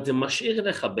אומרת, זה משאיר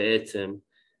לך בעצם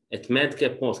את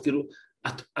מדקאפ מוס, כאילו,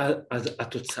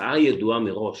 התוצאה ידועה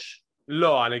מראש.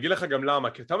 לא, אני אגיד לך גם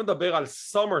למה, כי אתה מדבר על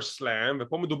סאמר סלאם,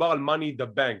 ופה מדובר על money in the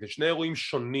bank, זה שני אירועים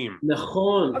שונים.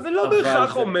 נכון. אז זה לא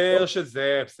בהכרח אומר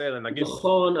שזה, בסדר, נגיד...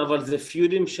 נכון, אבל זה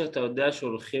פיודים שאתה יודע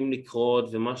שהולכים לקרות,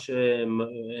 ומה ש...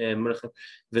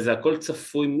 וזה הכל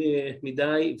צפוי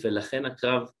מדי, ולכן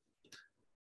הקרב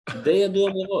די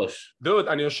ידוע מראש. דוד,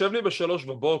 אני יושב לי ב3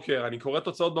 בבוקר, אני קורא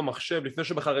תוצאות במחשב לפני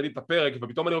שבכלל ראיתי את הפרק,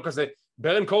 ופתאום אני רואה כזה,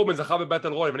 ברן קורבן זכה בבטל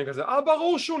רויאל, ואני כזה,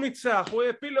 ברור שהוא ניצח, הוא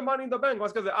הפיל למאני אין דה בנק,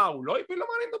 ואז כזה, הוא לא הפיל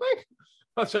למאני אין דה בנק?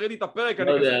 אז שראיתי את הפרק,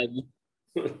 אני כזה...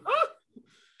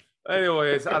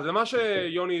 anyways, אז למה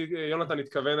שיונתן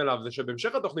התכוון אליו, זה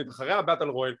שבהמשך התוכנית, אחרי הבטל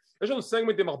רויאל, יש לנו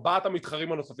סגמנט עם 4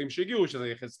 המתחרים הנוספים שהגיעו, שזה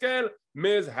יחזקאל,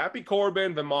 מיז, הפי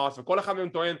קורבן ומוס, וכל אחד מהם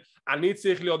טוען, אני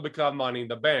צריך להיות בקרב מאני אין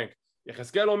דה בנק.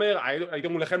 יחזקאל אומר,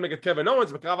 הייתם מולכם נגד קווין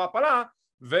אורנס בקרב ההפלה,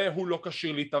 והוא לא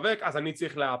כשיר להתאבק, אז אני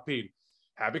צריך להפיל.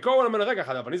 הפי קורבן אומר, רגע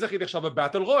אחד, אבל אני זכיתי עכשיו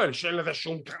בבטל רויאל, שאין לזה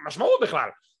שום משמעות בכלל,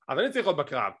 אז אני צריך להיות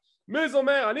בקרב. מיז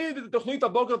אומר, אני תוכנית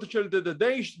הבוקר של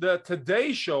The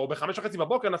Today Show, ב5:30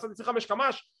 בבוקר, נסעתי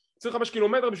 25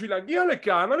 קילומטר בשביל להגיע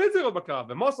לכאן, אני צריך להיות בקרב.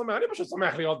 ומוס אומר, אני פשוט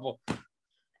שמח להיות בו.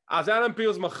 אז אלן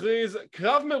פירס מכריז,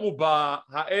 קרב מרובע,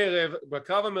 הערב,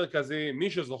 בקרב המרכזי,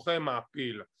 מי שזוכה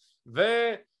מעפיל.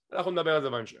 אנחנו נדבר על זה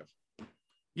בהמשך.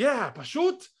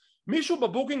 פשוט מישהו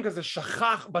בבוקינג הזה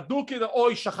שכח, בדוקינג,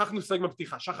 אוי, שכחנו סגמנט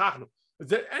פתיחה, שכחנו.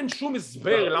 אין שום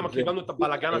הסבר למה קיבלנו את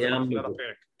הבלגן הזה בתחילת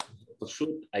הפרק. פשוט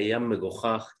היה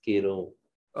מגוחך, כאילו...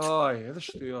 אוי, איזה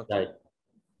שטויות.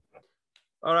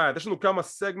 אורייט, יש לנו כמה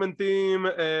סגמנטים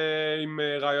עם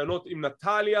רעיונות עם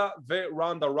נטליה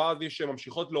ורונדה ראזי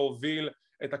שממשיכות להוביל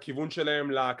את הכיוון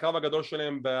שלהם לקרב הגדול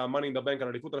שלהם ב-Money in the Bank על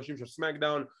אליפות הנשים של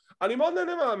סמקדאון. אני מאוד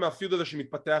נהנה מהפיוד הזה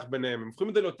שמתפתח ביניהם, הם הופכים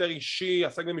את זה ליותר אישי.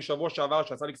 הסגמנט משבוע שעבר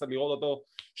שיצא לי קצת לראות אותו,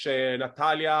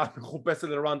 שנטליה מחופשת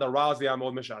לרונדה ראזי, היה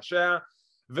מאוד משעשע,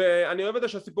 ואני אוהב את זה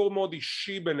שהסיפור מאוד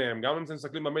אישי ביניהם, גם אם אתם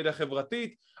מסתכלים במדיה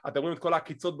החברתית, אתם רואים את כל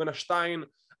העקיצות בין השתיים,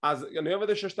 אז אני אוהב את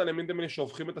זה שיש את האלמנטים האלה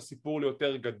שהופכים את הסיפור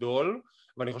ליותר גדול,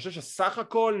 ואני חושב שסך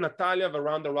הכל נטליה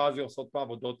ורונדה ראזי עושות פה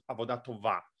עבודה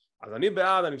טובה. אז אני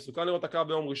בעד, אני מסוכן לראות את הקרב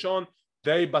ביום ראשון,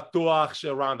 די בטוח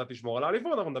שרונדה תשמור על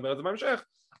האליפות, אנחנו נדבר על זה בהמשך,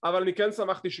 אבל אני כן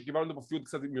שמחתי שקיבלנו בפיוד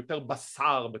קצת עם יותר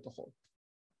בשר בתוכו.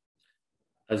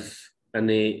 אז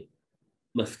אני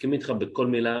מסכים איתך בכל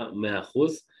מילה 100%.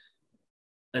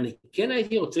 אני כן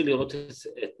הייתי רוצה לראות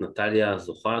את נטליה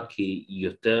הזוכה, כי היא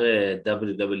יותר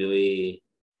WWE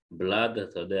בלאד,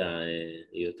 אתה יודע,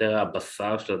 היא יותר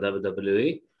הבשר של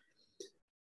ה-WWE.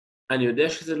 אני יודע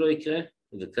שזה לא יקרה,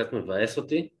 זה קצת מבאס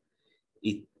אותי.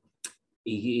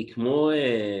 היא כמו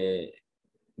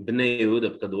בני יהודה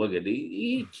בכדורגל,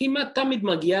 היא כמעט תמיד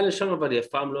מגיעה לשם, אבל היא אף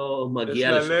פעם לא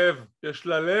מגיעה לשם. יש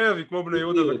לה לב, היא כמו בני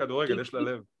יהודה בכדורגל, יש לה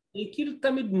לב. היא כאילו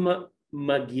תמיד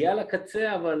מגיעה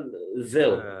לקצה, אבל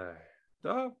זהו.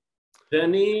 טוב.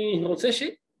 ואני רוצה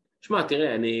שמע,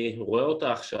 תראה, אני רואה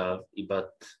אותה עכשיו, היא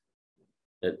בת,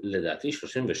 לדעתי,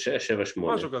 36, 7,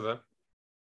 8. משהו כזה.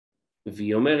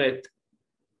 והיא אומרת,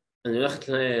 אני הולכת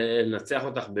לנצח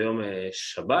אותך ביום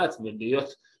שבת, ולהיות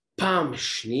פעם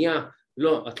שנייה,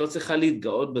 לא, את לא צריכה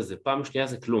להתגאות בזה, פעם שנייה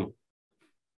זה כלום.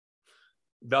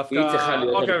 דווקא, היא צריכה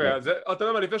להיות אוקיי, אלופה. אתה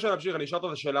יודע מה, לפני שנמשיך, אני אשאל את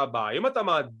השאלה הבאה, האם אתה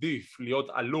מעדיף להיות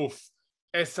אלוף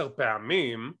 10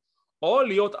 פעמים, או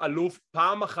להיות אלוף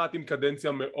פעם אחת עם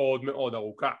קדנציה מאוד מאוד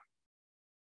ארוכה?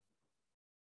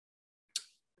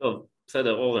 טוב,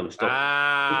 בסדר, אורן, שטוב.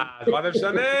 אז מה זה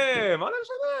משנה? מה זה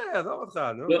משנה? עזוב אותך,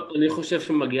 נו. לא, אני חושב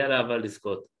שמגיע לה אבל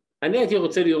לזכות. אני הייתי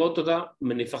רוצה לראות אותה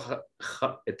מניפה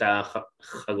את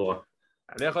החגורה.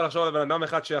 אני יכול לחשוב על בן אדם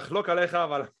אחד שיחלוק עליך,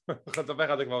 אבל אני יכול לספר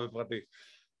לך את זה כבר בפרטי.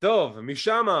 טוב,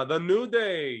 משם, The New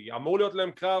Day, אמור להיות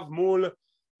להם קרב מול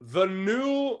The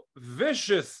New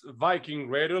Vicious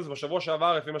Viking Raiders, בשבוע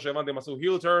שעבר, לפי מה שהבנתי, הם עשו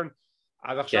heel turn,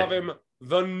 אז עכשיו הם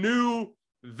The New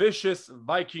Vicious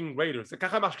Viking Raiders, זה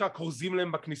ככה מה שקוראים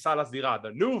להם בכניסה לזירה,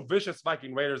 The New Vicious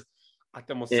Viking Raiders,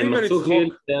 אתם עושים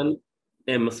לצחוק.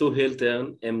 הם עשו heel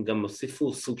turn, הם גם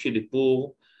הוסיפו סוג של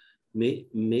איפור,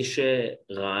 מי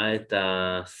שראה את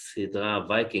הסדרה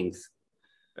וייקינגס,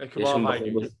 כמו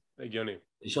הווייקינגס, הגיוני.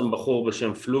 יש שם בחור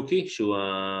בשם פלוקי, שהוא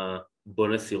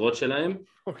הבונה סירות שלהם,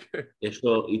 יש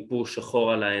לו איפור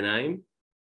שחור על העיניים,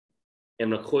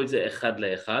 הם לקחו את זה אחד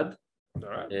לאחד,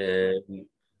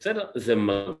 בסדר, זה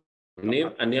מגניב,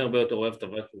 אני הרבה יותר אוהב את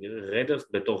הווייקינג ריידרס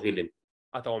בתור הילים.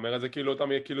 אתה אומר את זה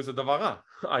כאילו זה דבר רע,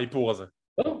 האיפור הזה.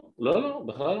 לא,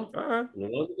 בכלל לא,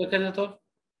 אני לא יודע כזה טוב.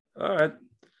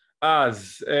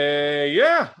 אז,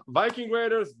 וייקינג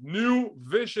ריידרס,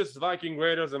 New Vicious Viking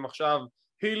Raiders, הם עכשיו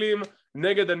הילים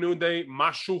נגד ה-New Day,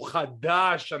 משהו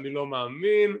חדש, אני לא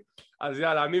מאמין, אז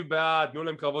יאללה, אני בעד, תנו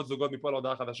להם קרבות זוגות מפה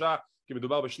להודעה חדשה, כי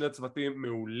מדובר בשני צוותים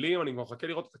מעולים, אני כבר מחכה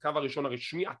לראות את הקו הראשון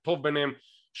הרשמי הטוב ביניהם,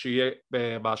 שיהיה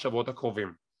בשבועות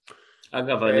הקרובים.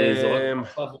 אגב, אני זורק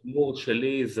חמור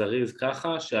שלי זריז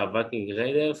ככה, שהווייקינג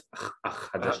ריידרס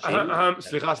החדשים...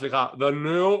 סליחה, The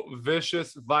New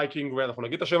Vicious Viking Raiders, אנחנו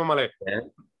נגיד את השם המלא.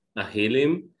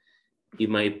 ההילים,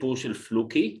 עם האיפור של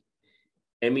פלוקי,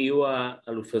 הם יהיו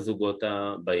האלופי זוגות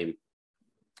הבאים.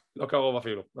 לא קרוב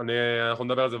אפילו, אנחנו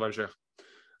נדבר על זה בהמשך.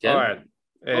 כן?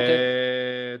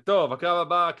 טוב, הקרב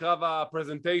הבא, קרב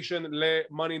הפרזנטיישן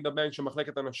ל-Money in the Bank של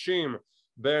מחלקת הנשים,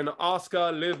 בין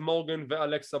אוסקה, ליב מורגן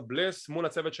ואלכסה בליס, מול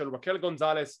הצוות של רקל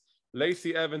גונזלס,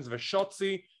 לייסי אבנס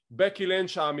ושוצי, בקי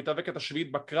לינץ' המתאבקת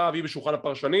השביעית בקרב, היא בשולחן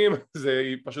הפרשנים, זה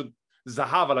פשוט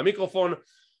זהב על המיקרופון,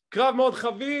 קרב מאוד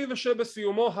חביב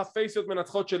שבסיומו הפייסיות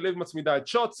מנצחות של ליב מצמידה את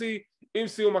שוצי, עם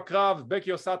סיום הקרב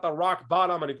בקי עושה את הרוק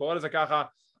בלם, אני קורא לזה ככה,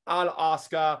 על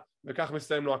אוסקה, וכך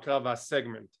מסיים לו הקרב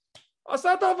והסגמנט.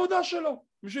 עשה את העבודה שלו,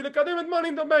 בשביל לקדם את Money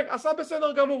in the Bank, עשה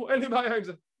בסדר גמור, אין לי בעיה עם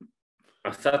זה.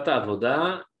 עשה את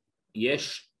העבודה,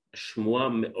 יש שמועה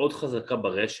מאוד חזקה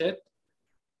ברשת,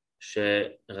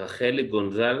 שרחלי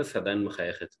גונזלס עדיין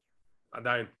מחייכת.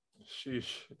 עדיין,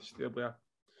 שתהיה בריאה.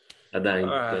 עדיין,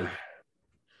 כן.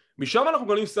 משם אנחנו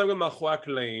גולים סגמנט מאחורי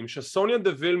הקלעים שסוניה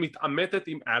דוויל מתעמתת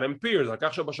עם אדם פירס, על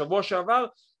כך שבשבוע שעבר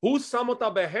הוא שם אותה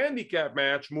בהנדיקאפ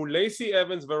מאץ' מול לייסי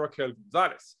אבנס ורקל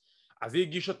גונזלס. אז היא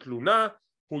הגישה תלונה,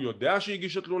 הוא יודע שהיא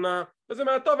הגישה תלונה, וזה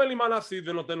מהטוב אין לי מה להפסיד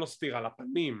ונותן לו סטירה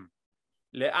לפנים.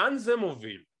 לאן זה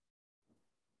מוביל?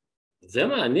 זה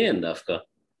מעניין דווקא.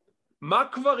 מה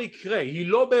כבר יקרה? היא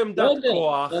לא בעמדת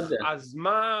כוח, אז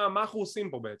מה אנחנו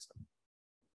עושים פה בעצם?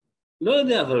 לא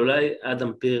יודע, אבל אולי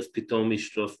אדם פירס פתאום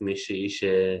ישלוף מישהי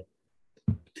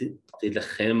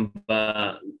שתילחם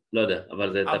בה, לא יודע,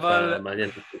 אבל זה דווקא מעניין.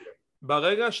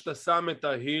 ברגע שאתה שם את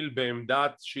ההיל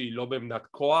בעמדת שהיא לא בעמדת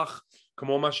כוח,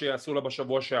 כמו מה שיעשו לה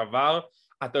בשבוע שעבר,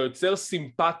 אתה יוצר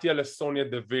סימפתיה לסוניה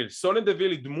דוויל. סוניה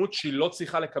דוויל היא דמות שהיא לא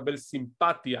צריכה לקבל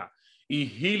סימפתיה, היא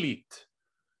הילית.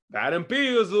 ואדם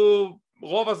פירס הוא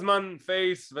רוב הזמן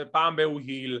פייס ופעם בהוא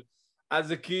היל, אז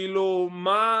זה כאילו,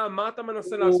 מה אתה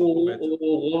מנסה לעשות פה בעצם?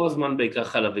 הוא רוב הזמן בעיקר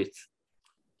חלביץ.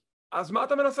 אז מה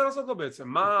אתה מנסה לעשות פה בעצם?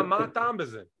 מה הטעם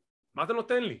בזה? מה אתה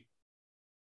נותן לי?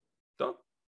 טוב,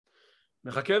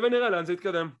 נחכה ונראה לאן זה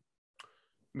יתקדם.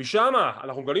 משם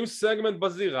אנחנו מגלים סגמנט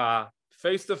בזירה,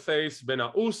 פייס טו פייס, בין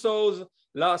האוסוס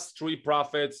לסטריט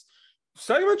פרופטס,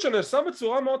 סגמנט שנעשה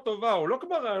בצורה מאוד טובה, הוא לא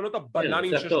כמו הרעיונות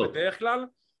הבנאליים שיש בדרך כלל,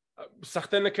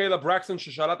 סחטן לקיילה ברקסון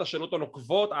ששאלה את השאלות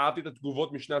הנוקבות, אהבתי את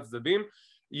התגובות משני הצדדים,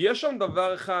 יש שם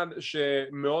דבר אחד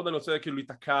שמאוד אני רוצה כאילו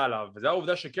להתעקע עליו, וזה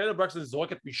העובדה שקיילה ברקסון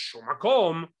זורקת משום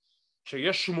מקום,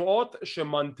 שיש שמועות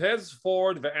שמונטז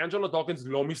פורד ואנג'לו דוקינס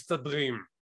לא מסתדרים.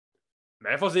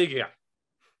 מאיפה זה הגיע?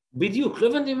 בדיוק, לא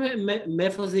הבנתי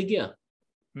מאיפה זה הגיע.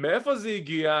 מאיפה זה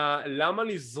הגיע? למה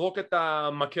לזרוק את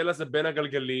המקל הזה בין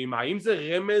הגלגלים? האם זה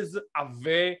רמז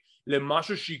עבה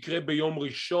למשהו שיקרה ביום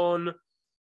ראשון?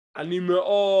 אני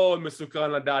מאוד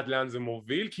מסוקרן לדעת לאן זה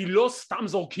מוביל, כי לא סתם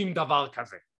זורקים דבר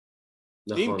כזה.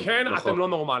 אם כן, אתם לא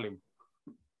נורמלים.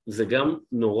 זה גם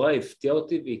נורא הפתיע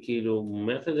אותי, והיא כאילו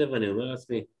אומרת את זה, ואני אומר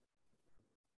לעצמי,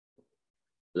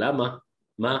 למה?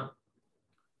 מה?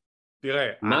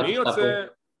 תראה,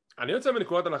 אני יוצא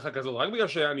מנקודת הנחה כזאת, רק בגלל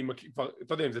שאני כבר,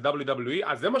 אתה יודע, אם זה WWE,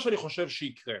 אז זה מה שאני חושב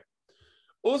שיקרה.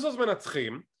 אוסוס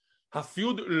מנצחים,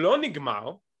 הפיוד לא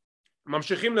נגמר,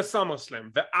 ממשיכים לסאמרסלאם,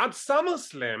 ועד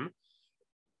סאמרסלאם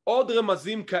עוד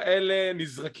רמזים כאלה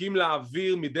נזרקים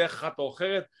לאוויר מדרך אחת או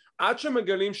אחרת, עד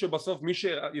שמגלים שבסוף מי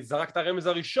שזרק את הרמז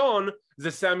הראשון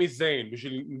זה סמי זיין,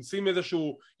 בשביל לשים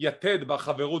איזשהו יתד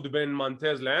בחברות בין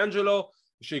מונטז לאנג'לו,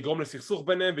 שיגרום לסכסוך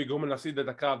ביניהם ויגרום להפסיד את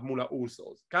הקרב מול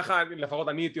האוסוס. ככה לפחות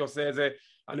אני הייתי עושה את זה,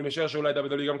 אני משער שאולי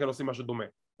WWE גם כן עושים משהו דומה.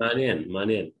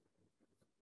 מעניין.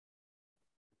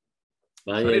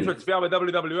 שנים של צפייה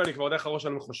ב-WWE אני כבר די חרוש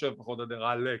אני חושב פחות או יותר,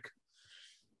 עלק.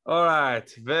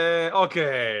 אורייט,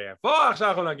 ואוקיי, פה עכשיו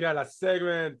אנחנו נגיע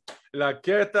לסגמנט,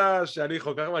 לקטע שאני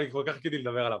כל כך כדי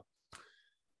לדבר עליו.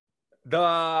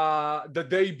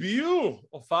 The debut,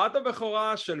 הופעת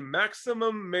הבכורה של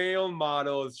Maximum Male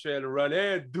Models של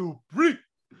רנה דופרי,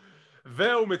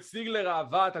 והוא מציג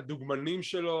לראווה את הדוגמנים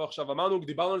שלו. עכשיו אמרנו,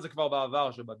 דיברנו על זה כבר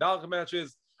בעבר, שבדארק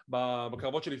מאצ'ס,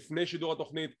 בקרבות שלפני שידור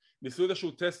התוכנית, ניסו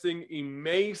איזשהו טסטינג עם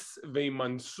מייס ועם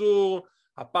מנסור,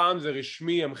 הפעם זה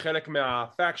רשמי, הם חלק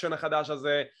מהפאקשן החדש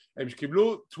הזה, הם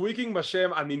קיבלו טוויקינג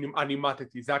בשם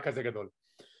אנימטתי, זה היה כזה גדול.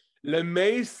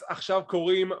 למייס עכשיו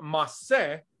קוראים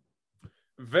מסה,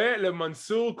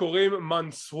 ולמנסור קוראים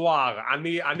מנסואר.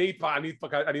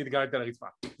 אני התגלתי על הרצפה.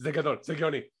 זה גדול,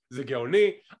 זה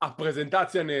גאוני,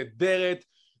 הפרזנטציה נהדרת,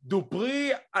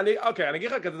 דופרי, אוקיי, אני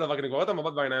אגיד לך כזה דבר, כי אני קורא את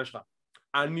המבט בעיניים שלך.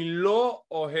 אני לא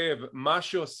אוהב מה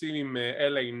שעושים עם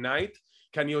LA Night,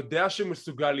 כי אני יודע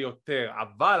שמסוגל יותר,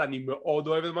 אבל אני מאוד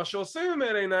אוהב את מה שעושים עם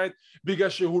LA Night, בגלל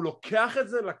שהוא לוקח את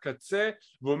זה לקצה,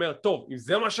 והוא אומר, טוב, אם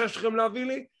זה מה שיש לכם להביא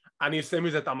לי, אני אעשה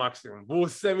מזה את המקסימום. והוא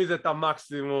עושה מזה את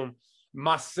המקסימום.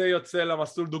 מסה יוצא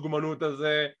למסלול דוגמנות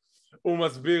הזה, הוא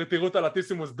מסביר, תראו את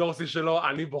הלטיסימוס דורסי שלו,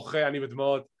 אני בוכה, אני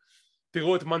בדמעות,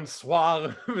 תראו את מנסואר,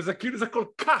 וזה כאילו, זה כל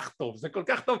כך טוב, זה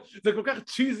כל כך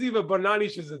צ'יזי ובנאלי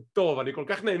שזה טוב, אני כל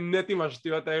כך נהניתי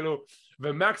מהשטויות האלו,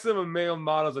 ומקסימום מייל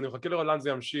מודלס, אני מחכה לראות לאן זה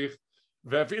ימשיך,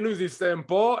 ואפילו אם זה יסתיים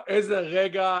פה, איזה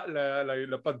רגע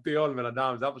לפנתיאון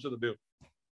ולדם, זה היה פשוט אדיר.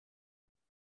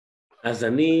 אז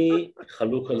אני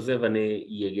חלוק על זה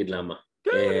ואני אגיד למה.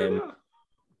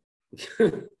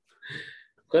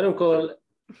 קודם כל,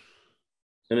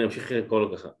 אני אמשיך לקרוא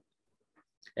לו ככה.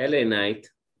 LA Night,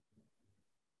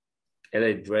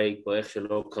 LA Drake, או איך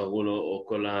שלא קראו לו, או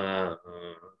כל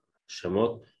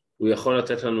השמות, הוא יכול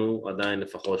לתת לנו עדיין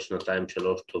לפחות 2-3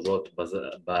 טובות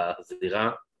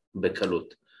בזירה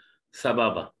בקלות.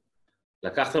 סבבה.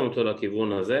 לקחתם אותו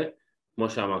לכיוון הזה, כמו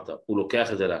שאמרת, הוא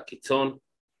לוקח את זה לקיצון,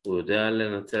 הוא יודע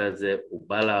לנצל את זה, הוא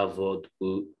בא לעבוד,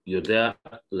 הוא יודע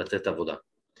לתת עבודה.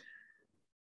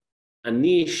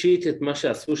 אני אישית את מה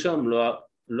שעשו שם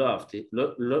לא אהבתי,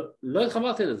 לא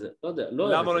התחברתי לזה, לא יודע.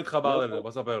 למה לא התחברת לזה?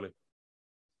 בוא ספר לי.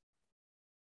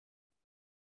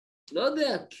 לא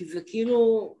יודע, כי זה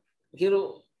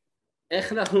כאילו,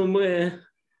 איך אנחנו אומרים,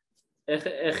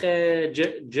 איך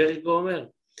ג'ריקו אומר,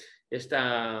 יש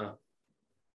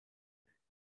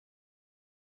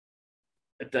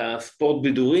את הספורט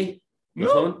בידורי,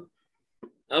 נכון?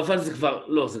 אבל זה כבר,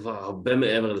 לא, זה כבר הרבה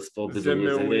מעבר לספורט בידורי.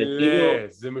 זה מעולה,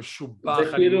 זה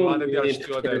משובח, אני למדתי על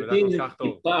השטויות האלה, זה כל כך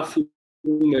טוב. טיפה אפילו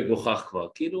מגוחך כבר,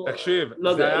 כאילו... תקשיב,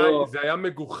 זה היה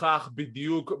מגוחך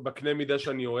בדיוק בקנה מידה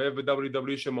שאני אוהב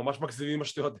ב-WWE, שממש מגזימים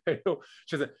השטויות האלו,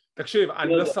 שזה, תקשיב,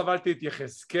 אני לא סבלתי את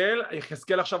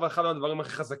יחזקאל עכשיו אחד מהדברים הכי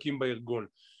חזקים בארגון.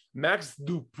 מקס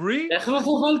דופרי... איך לא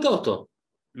סבלת אותו?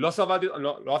 לא סבלתי,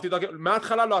 לא אהבתי אותו,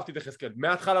 מההתחלה לא אהבתי את יחזקאל,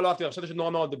 מההתחלה לא אהבתי, חשבתי שנורא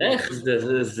מאוד דבור. איך?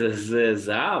 זה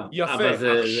זהב. יפה,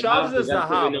 עכשיו זה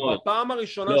זהב, בפעם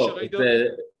הראשונה שראיתי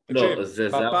אותו,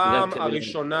 בפעם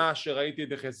הראשונה שראיתי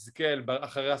את יחזקאל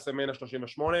אחרי הסמנה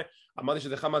 38, אמרתי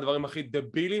שזה אחד מהדברים הכי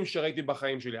דבילים שראיתי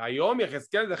בחיים שלי. היום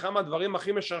יחזקאל זה אחד מהדברים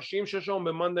הכי משרשים שיש היום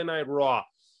ב-Monday Night Raw.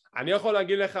 אני יכול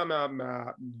להגיד לך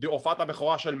מהופעת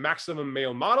הבכורה של Maximum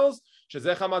Male Models,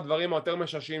 שזה אחד מהדברים היותר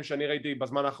משרשים שאני ראיתי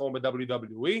בזמן האחרון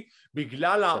ב-WWE,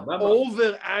 בגלל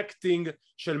ה-overacting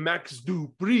של מקס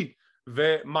דופרי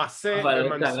ומעשה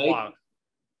מנסואר.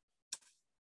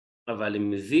 אבל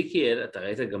עם זיקיאל אתה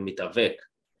ראית גם מתאבק,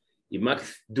 עם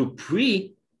מקס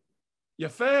דופרי...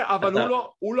 יפה, אבל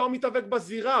הוא לא מתאבק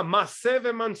בזירה, מעשה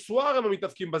ומנסואר הם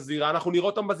המתאבקים בזירה, אנחנו נראה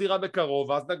אותם בזירה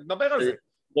בקרוב, אז נדבר על זה.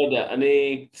 לא יודע,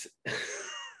 אני...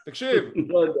 תקשיב.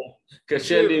 לא יודע,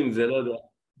 קשה לי עם זה, לא יודע.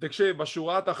 תקשיב,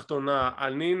 בשורה התחתונה,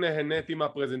 אני נהניתי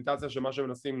מהפרזנטציה של מה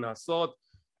שמנסים לעשות,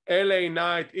 LA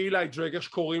Knight, אילי דרייק, איך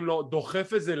שקוראים לו,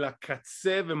 דוחף את זה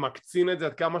לקצה ומקצין את זה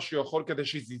עד כמה שיכול כדי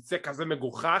שזה יצא כזה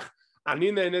מגוחך.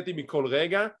 אני נהניתי מכל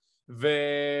רגע,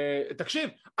 ותקשיב,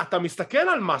 אתה מסתכל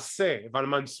על מסה ועל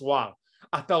מנסואר,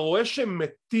 אתה רואה שהם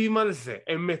מתים על זה,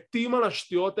 הם מתים על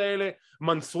השטויות האלה,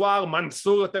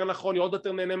 מנסור יותר נכון, עוד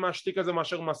יותר נהנה מהשתיק הזה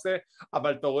מאשר מסה,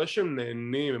 אבל אתה רואה שהם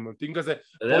נהנים, הם מתים כזה,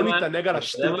 בוא נתענג על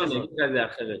השטות הזאת. אני אגיד את זה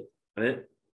אחרת.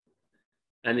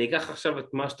 אני אקח עכשיו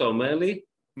את מה שאתה אומר לי,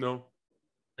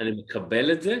 אני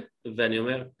מקבל את זה, ואני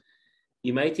אומר,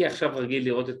 אם הייתי עכשיו רגיל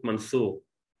לראות את מנסור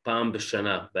פעם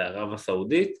בשנה בערב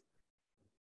הסעודית,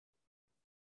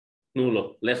 תנו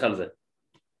לו, לך על זה.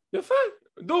 יפה,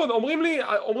 דוד,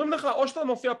 אומרים לך, או שאתה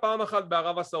מופיע פעם אחת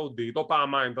בערב הסעודית, או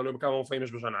פעמיים, תלוי בכמה מופעים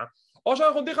יש בשנה, או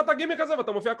שאנחנו נותנים לך את הגימיק הזה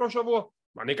ואתה מופיע כל שבוע.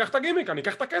 אני אקח את הגימיק, אני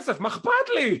אקח את הכסף, מה אכפת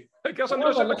לי? כי שאני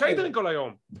יושב בקייטרינג כל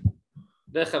היום.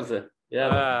 לך על זה,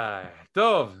 יאללה.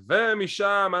 טוב,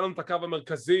 ומשם היה לנו את הקו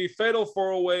המרכזי, Fatal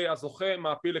 4-Way, הזוכה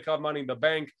מעפיל לקרב Money in the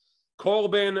Bank,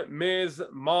 קורבן, מיז,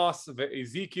 מוס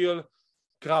ואיזיקיל,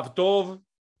 קרב טוב,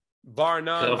 בר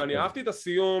נאן, ואני אהבתי את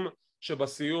הסיום,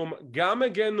 שבסיום גם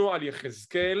הגנו על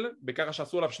יחזקאל, בככה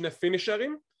שעשו עליו שני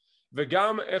פינישרים,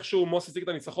 וגם איכשהו מוס הציג את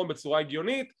הניצחון בצורה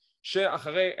הגיונית,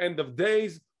 שאחרי end of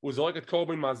days הוא זורק את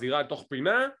קורבן מהזירה לתוך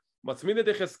פינה, מצמיד את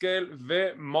יחזקאל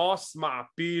ומוס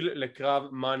מעפיל לקרב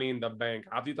Money in the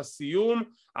Bank. אהבתי את הסיום,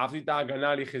 אהבתי את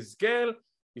ההגנה על יחזקאל,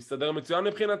 הסתדר מצוין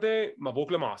מבחינתי,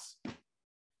 מברוק למוס.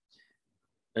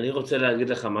 אני רוצה להגיד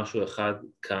לך משהו אחד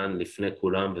כאן לפני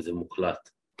כולם וזה מוקלט.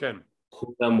 כן.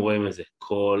 כולם רואים את זה,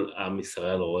 כל עם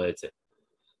ישראל רואה את זה.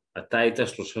 אתה היית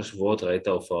 3 שבועות, ראית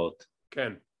הופעות.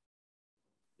 כן.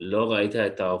 לא ראית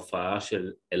את ההופעה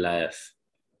של אלייס.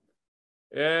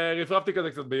 רפרפתי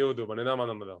כזה קצת ביוטיוב, אני יודע מה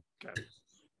אני מדבר. כן.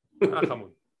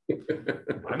 חמוד.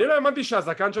 אני לא האמנתי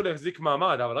שהזקן שלו החזיק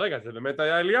מעמד, אבל רגע, זה באמת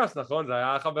היה אליאס, נכון? זה היה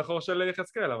האח הבכור של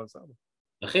יחזקאל, אבל בסדר.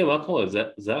 אחי, מה קורה?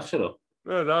 זה אח שלו.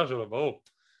 זה אח שלו, ברור.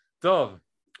 טוב,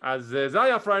 אז זה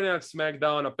היה FRIDAY NIGHT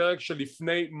SMACKDOwn, הפרק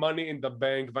שלפני Money in the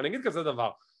Bank, ואני אגיד כזה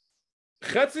דבר,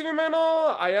 חצי ממנו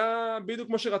היה בדיוק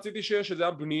כמו שרציתי שזה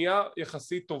היה בנייה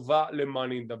יחסית טובה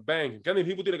ל-Money in the Bank. כן,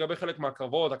 הבהיבו אותי לגבי חלק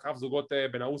מהקרבות, הקרב זוגות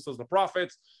בין האוסוס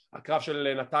לפרופטס, הקרב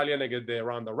של נטליה נגד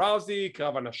רונדה ראוזי,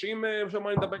 קרב הנשים של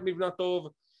Money in the Bank נבנה טוב,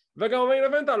 וגם המיין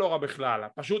איבנט לא רע בכלל,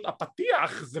 פשוט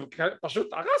הפתיח, זה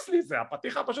פשוט הרס לי זה,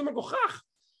 הפתיח היה פשוט מגוחך.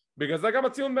 בגלל זה גם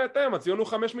הציון בהתאם, הציון הוא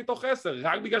 5 מתוך 10,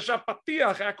 רק בגלל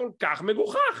שהפתיח היה כל כך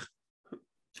מגוחך.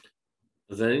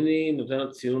 אז אני נותן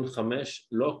לו ציון 5,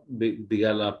 לא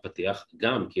בגלל הפתיח,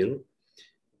 גם כאילו,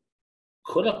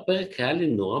 כל הפרק היה לי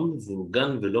נורא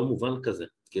מבולגן ולא מובן כזה,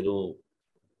 כאילו...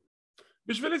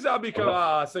 בשבילי זה היה בעיקר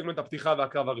הסגמנט הפתיחה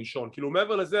והקרב הראשון, כאילו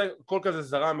מעבר לזה, כל כזה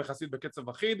זרם יחסית בקצב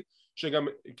אחיד, שגם,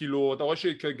 כאילו, אתה רואה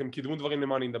שגם קידמו דברים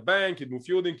ל-Money in the Bank, קידמו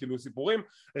פיודים, קידמו סיפורים,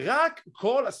 רק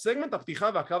כל הסגמנט הפתיחה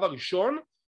והקרב הראשון,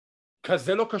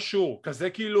 כזה לא קשור, כזה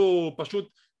כאילו פשוט,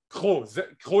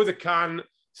 קחו את זה כאן,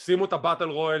 שימו את הבטל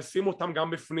רויאל, שימו אותם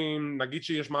גם בפנים, נגיד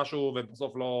שיש משהו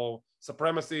ובסוף לא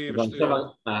ספרמסי. ועכשיו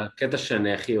הקטע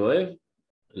שאני הכי אוהב,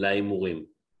 להימורים.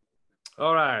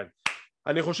 אורייט.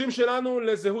 הניחושים שלנו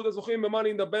לזהות הזוכים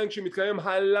ב-Money in the Bank שמתקיים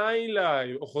הלילה,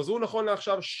 חוזרו נכון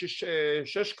לעכשיו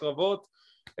 6 קרבות,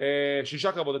 6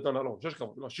 קרבות, לא, 6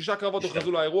 קרבות, לא, 6 קרבות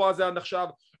הוכרזו לאירוע הזה עד עכשיו,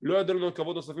 לא ידעו לנו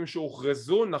קרבות נוספים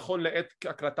שהוכרזו, נכון לעת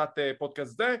הקלטת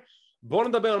פודקאסט זה. בואו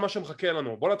נדבר על מה שמחכה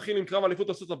לנו, בואו נתחיל עם קרב אליפות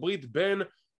ארצות הברית בין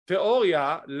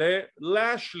תיאוריה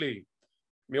ללאשלי.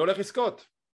 מי הולך לזכות?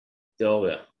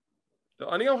 תיאוריה.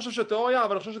 אני גם חושב שתיאוריה,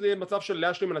 אבל אני חושב שזה יהיה מצב של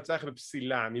לאשלי מנצח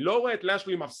בפסילה. אני לא רואה את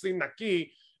לאשלי מפסיד נקי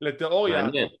לתיאוריה,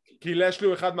 כי לאשלי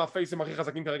הוא אחד מהפייסים הכי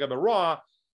חזקים כרגע באירוע,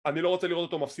 אני לא רוצה לראות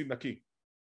אותו מפסיד נקי.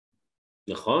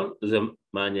 נכון? זה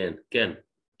מעניין, כן.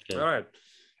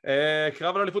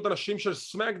 קרב על אליפות הנשים של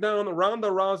סמאקדאון, רונדה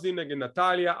ראוזי נגד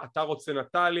נטליה, אתה רוצה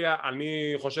נטליה,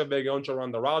 אני חושב בהיגיון של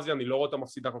רונדה ראוזי, אני לא רואה אותה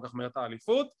מפסידה כל כך מהר את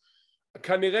האליפות,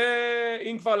 כנראה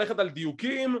אם כבר ללכת על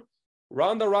דיוקים,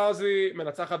 רונדה ראוזי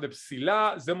מנצחת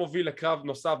בפסילה, זה מוביל לקרב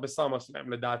נוסף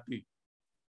בסאמרסלאם לדעתי.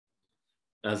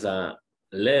 אז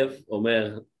הלב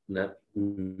אומר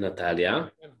נטליה,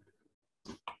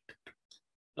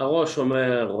 הראש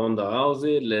אומר רונדה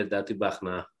ראוזי, לדעתי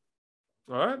בהכנעה.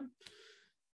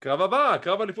 קרב הבא,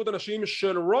 קרב אליפות הנשים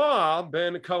של רוע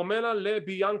בין קרמלה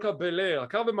לביאנקה בלר.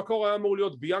 הקרב במקור היה אמור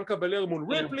להיות ביאנקה בלר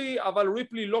מול ריפלי, אבל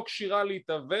ריפלי לא כשירה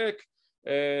להתאבק.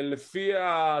 לפי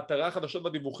האתרי החדשות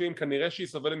בדיווחים כנראה שהיא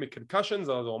סובלת מקנקשן,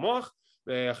 זה המוח,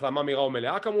 החלמה מהירה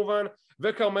ומלאה כמובן,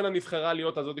 וקרמלה נבחרה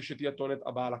להיות הזאת שתהיה טוענת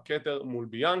הבאה לכתר מול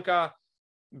ביאנקה.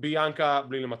 ביאנקה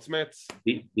בלי למצמץ.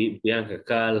 ביאנקה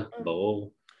קל,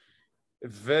 ברור.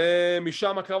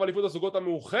 ומשם הקרב אליפות הזוגות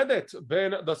המאוחדת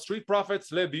בין The Street Profits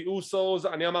ל-The Usos.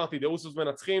 אני אמרתי, The Usos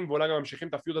מנצחים ואולי גם ממשיכים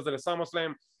את הפיוד הזה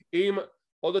לסאמרסלאם עם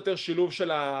עוד יותר שילוב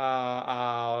של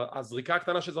הזריקה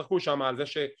הקטנה שזרקו שם על זה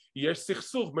שיש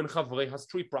סכסוך בין חברי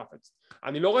ה-Street Profits.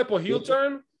 אני לא רואה פה heel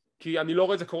turn כי אני לא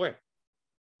רואה את זה קורה.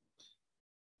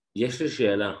 יש לי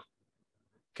שאלה.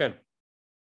 כן.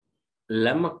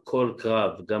 למה כל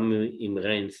קרב, גם עם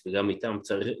ריינס וגם איתם,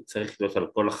 צריך להיות על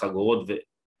כל החגורות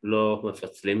ולא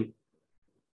מפצלים?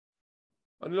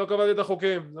 אני לא קבעתי את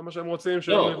החוקים, זה מה שהם רוצים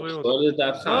שהם לא, יבריאות. שואל את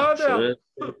דעתך. לא יודע.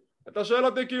 אתה שואל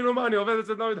אותי כאילו מה, אני עובד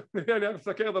אצל דוד, אני רק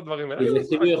מסקר את הדברים האלה. כי זה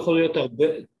כאילו יכול להיות הרבה,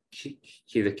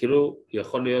 כי זה כאילו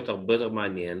יכול להיות הרבה יותר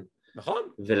מעניין.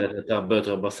 נכון. ולתת הרבה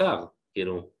יותר בשר,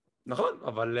 כאילו. נכון,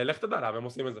 אבל לך תדע למה הם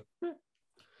עושים את זה.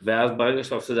 ואז ברגע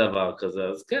שאתה עושה דבר כזה,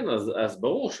 אז כן, אז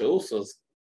ברור שאוסוס.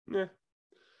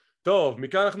 טוב,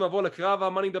 מכאן אנחנו נעבור לקרב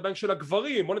ה-Money in the Bank של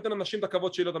הגברים. בוא ניתן לאנשים את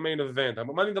הכבוד שיהיה לו את המיין איבנט.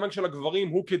 ה-Money in the Bank של הגברים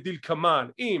הוא כדלקמן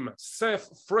עם סף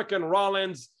פריקן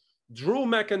רולנס, דרו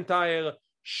מקנטייר,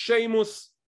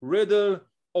 שיימוס, רידל,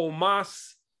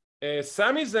 אומאס,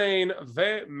 סמי זיין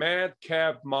ומאד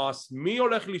קאפ מאס. מי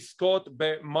הולך לזכות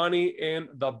ב-Money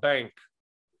in the Bank?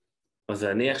 אז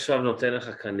אני עכשיו נותן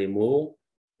לך כאן הימור,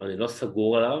 אני לא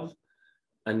סגור עליו,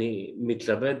 אני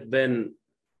מתלבט בין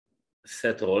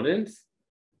סט רולינס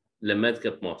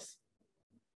למדקאפ מוס.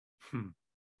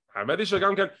 האמת היא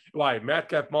שגם כן, וואי,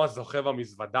 מדקאפ מוס זוכה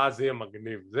במזוודה, זה יהיה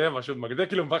מגניב, זה פשוט מגניב, זה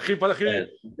כאילו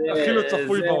הכי לא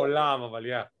צפוי בעולם, אבל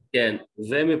יא. כן,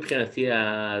 זה מבחינתי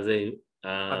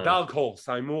הדארק הורס,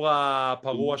 ההימור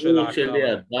הפרוע של ההימור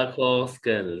שלי, הדארק הורס,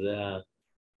 כן, זה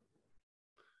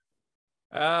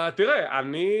תראה,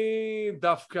 אני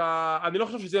דווקא, אני לא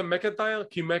חושב שזה יהיה מקנטייר,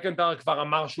 כי מקנטייר כבר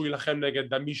אמר שהוא ילחם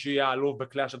נגד מי שיהיה אלוף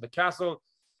בקלאש את הקאסל.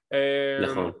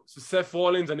 נכון. סף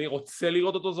רולינס, אני רוצה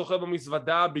לראות אותו זוכה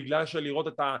במזוודה, בגלל שלראות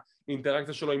את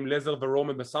האינטראקציה שלו עם לזר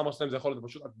ורומן בסאמרסלאם זה יכול להיות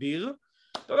פשוט אדיר.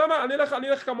 אתה יודע מה, אני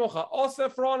אלך כמוך, או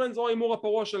סף רולינס או ההימור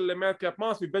הפרוע של מדקאפ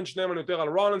מאס, מבין שניהם אני יותר על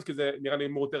רולינס, כי זה נראה לי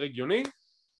הימור יותר הגיוני.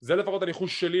 זה לפחות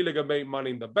הניחוש שלי לגבי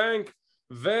Money in the Bank.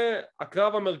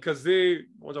 והקרב המרכזי,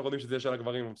 כמו שאנחנו יודעים שזה יהיה של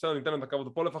הגברים, בסדר, ניתן את הקרב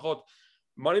פה לפחות,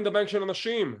 Money in the Bank של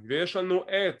אנשים, ויש לנו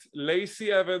את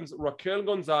לייסי אבנס, רקל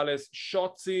גונזלס,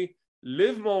 שוטסי,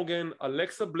 ליב מורגן,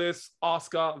 אלכסה בליס,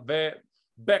 אוסקה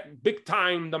וביג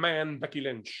טיים דה מן, בקי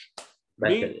לינץ'.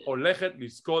 מי הולכת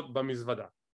לזכות במזוודה?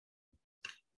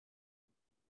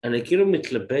 אני כאילו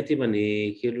מתלבט אם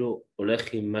אני כאילו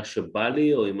הולך עם מה שבא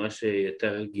לי או עם מה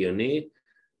שיותר הגיוני.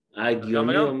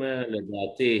 ההגיוני אומר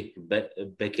לדעתי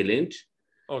בקי לינץ'.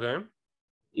 אוקיי.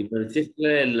 אם אני צריך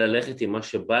ללכת עם מה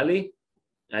שבא לי,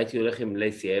 הייתי הולך עם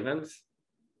לייסי אבנס.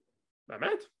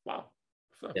 באמת? וואו.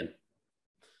 כן.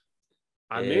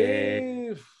 אני...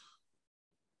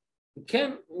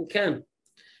 כן, כן.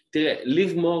 תראה,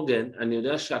 ליב מורגן, אני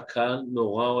יודע שהקהל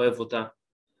נורא אוהב אותה,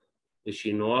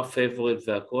 ושהיא נורא פייבורית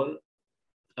והכל,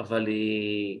 אבל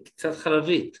היא קצת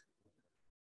חלבית.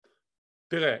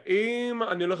 תראה, אם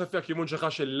אני הולך לפי הכיוון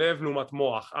שלך של לב לעומת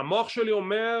מוח, המוח שלי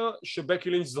אומר שבקי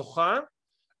לינץ' זוכה,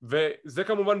 וזה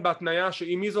כמובן בהתניה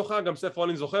שאם היא זוכה, גם סף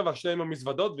רולינס זוכה, והשניהם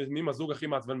המזוודות, ונהיים הזוג הכי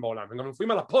מעצבן בעולם. הם גם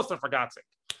מופיעים על הפוסטר פגאצק.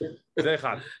 זה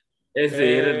אחד. איזה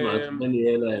ילד מעצבן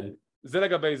יהיה להם. זה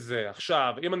לגבי זה.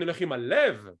 עכשיו, אם אני הולך עם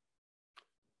הלב,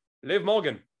 ליב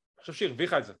מורגן, אני חושב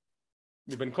שהרוויחה את זה.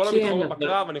 מבין כל המתחרות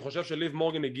בקרב, אני חושב שליב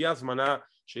מורגן הגיע הזמנה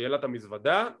שיהיה לה את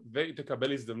המזוודה, והיא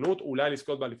תקבל הזדמנות אולי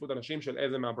לזכות באליפות אנשים של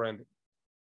איזה מהברנדים.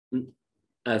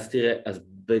 אז תראה, אז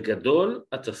בגדול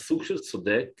אתה סוג של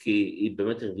צודק, כי היא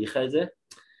באמת הרוויחה את זה,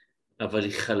 אבל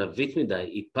היא חלבית מדי,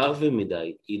 היא פרווה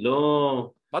מדי, היא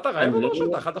לא... מה אתה רעב או משהו?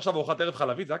 אתה אכלת עכשיו ארוחת ערב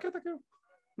חלבית, זה הקטע כאילו?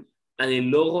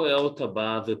 אני לא רואה אותה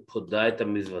באה ופודה את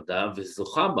המזוודה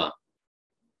וזוכה בה.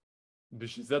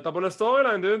 בשביל זה אתה בונה סטורי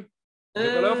ליין, דוד.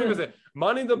 זה לא יופי מזה.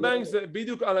 Money in the Bank זה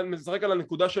בדיוק משחק על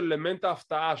הנקודה של אלמנט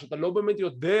ההפתעה, שאתה לא באמת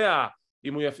יודע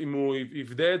אם הוא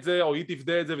יפדה את זה או היא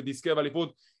תפדה את זה ותזכה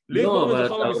באליפות. ליב מורגן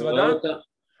זוכה במזוודה.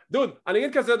 דוד, אני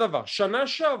אגיד כזה דבר, שנה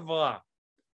שעברה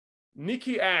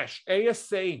ניקי אש,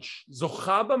 ASH,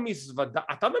 זוכה במזוודה,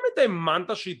 אתה באמת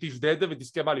האמנת שהיא תפדה את זה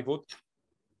ותזכה באליפות?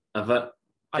 אבל...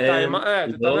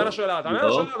 תענה לשאלה,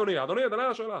 אדוני, תענה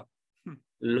לשאלה.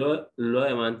 לא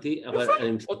האמנתי, אבל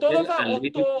אני מסתכל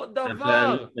אותו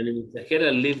דבר. אני מסתכל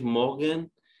על ליב מורגן,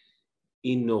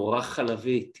 היא נורא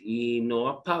חלבית, היא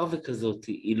נורא פרווה כזאת,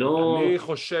 היא לא... אני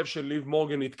חושב שליב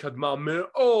מורגן התקדמה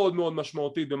מאוד מאוד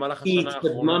משמעותית במהלך השנה האחרונה.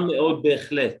 היא התקדמה מאוד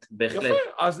בהחלט. יפה,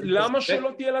 אז למה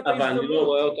שלא תהיה לה את ההזדמנות? אבל אני לא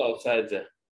רואה אותה עושה את זה.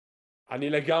 אני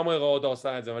לגמרי רואה אותה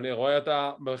עושה את זה, ואני רואה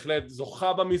אותה בהחלט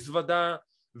זוכה במזוודה,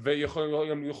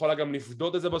 ויכולה גם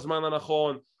לפדות את זה בזמן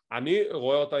הנכון. אני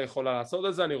רואה אותה יכולה לעשות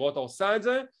את זה, אני רואה אותה עושה את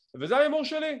זה, וזה ההימור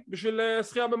שלי בשביל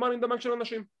זכייה במאני אין דה בנק של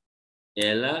אנשים.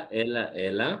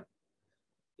 אלא,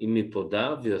 אם היא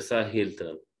פודה והיא עושה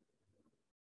הילטרן.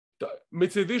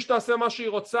 מצידי שתעשה מה שהיא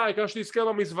רוצה, העיקר שתזכה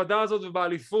במזוודה הזאת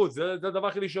ובאליפות, זה הדבר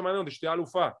הכי שמעניין אותי, שתהיה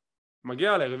אלופה.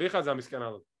 מגיע לה, הרוויחה את זה המסכנה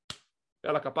הזאת.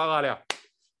 יאללה, כפרה עליה.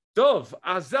 טוב,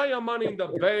 אז זה היה Money in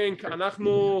the Bank,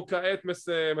 אנחנו כעת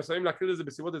מסיימים להקליט את זה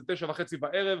בסביבות 9:30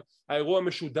 בערב, האירוע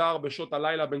משודר בשעות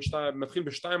הלילה, מתחיל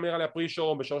ב-2 נראה לי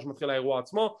הפרי-שואו, ב-3 מתחיל האירוע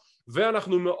עצמו,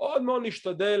 ואנחנו מאוד מאוד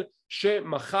נשתדל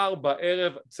שמחר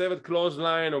בערב צוות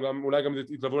קלוזליין, או אולי גם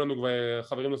יתלוו לנו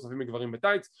חברים נוספים מגברים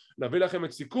בטייץ, נביא לכם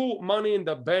את סיקור Money in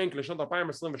the Bank לשנות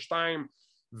 2022,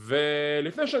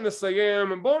 ולפני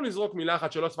שנסיים בואו נזרוק מילה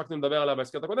אחת שלא הספקנו לדבר עליה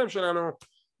בהסכת הקודם שלנו.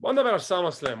 בוא נדבר על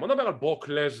סאמרסלאם, בוא נדבר על ברוק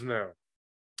לזנר.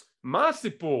 מה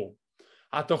הסיפור?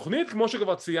 התוכנית, כמו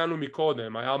שכבר ציינו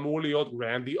מקודם, היה אמור להיות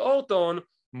רנדי אורטון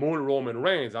מול רומן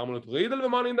ריינס, היה אמור להיות רידל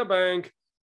ומאני אין דה בנק,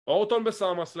 אורטון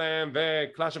בסאמרסלאם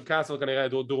וקלאש אוף קאסל כנראה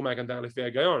דור מקנטר לפי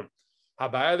ההיגיון.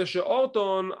 הבעיה זה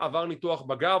שאורטון עבר ניתוח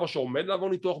בגב, או שעומד לעבור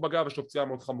ניתוח בגב, יש לו פציעה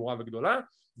מאוד חמורה וגדולה,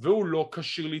 והוא לא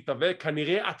כשיר להתאבק,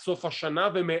 כנראה עד סוף השנה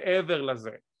ומעבר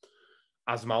לזה.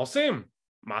 אז מה עושים?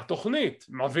 מה התוכנית?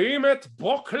 מביאים את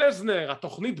ברוק לזנר,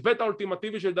 התוכנית בית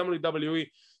האולטימטיבי של WWE,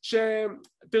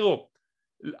 שתראו,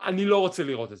 אני לא רוצה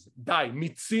לראות את זה, די,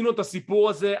 מיצינו את הסיפור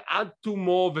הזה עד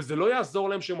תומו, וזה לא יעזור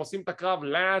להם שהם עושים את הקרב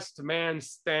last man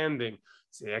standing,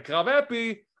 זה יהיה קרב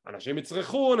אפי, אנשים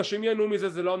יצרכו, אנשים ייהנו מזה,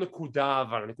 זה לא הנקודה,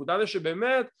 אבל הנקודה זה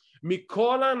שבאמת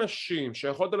מכל האנשים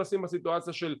שיכולת לשים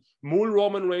בסיטואציה של מול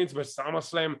רומן ריינס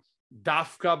בסאמרסלאם,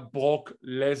 דווקא ברוק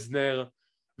לזנר,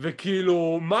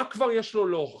 וכאילו מה כבר יש לו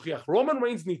להוכיח? רומן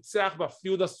ריינס ניצח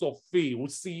בפיוד הסופי, הוא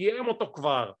סיים אותו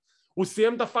כבר, הוא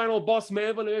סיים את הפיינל בוס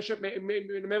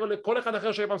מעבר לכל אחד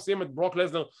אחר שאי פעם סיים את ברוק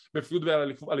לזנר בפיוד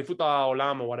באליפות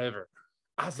העולם או whatever.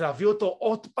 אז להביא אותו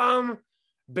עוד פעם,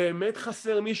 באמת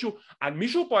חסר מישהו.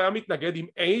 מישהו פה היה מתנגד עם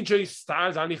AJ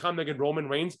סטיילס, היה ניחם נגד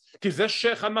רומן ריינס, כי זה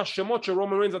אחד מהשמות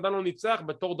שרומן ריינס עדיין לא ניצח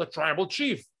בתור The Tribal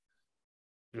Chief.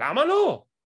 למה לא?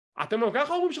 אתם גם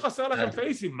ככה אומרים שחסר לכם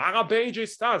פייסים, מה רע ב-AJ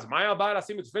סטיילס? מה היה הבעיה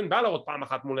לשים את פין בלר עוד פעם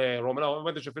אחת מול רומן? לא,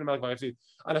 הבנתי שפין בלר כבר הפסיד.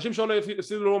 אנשים שעולה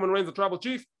הפסידו לרומן ריינס, The Tribal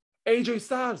Chief, AJ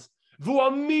סטיילס, והוא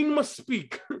אמין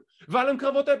מספיק, ועל הם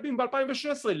קרבות אפיים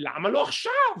ב-2016, למה לא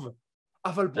עכשיו?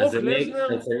 אבל ברוק לזנר...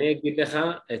 אז אני אגיד לך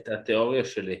את התיאוריה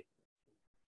שלי.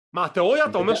 מה, התיאוריה?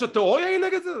 אתה אומר שהתיאוריה היא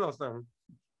נגד זה? לא, סתם.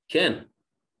 כן.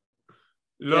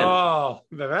 לא,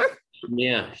 באמת?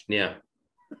 שנייה.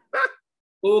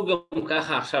 הוא גם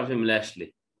ככה עכשיו עם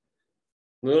לאשלי.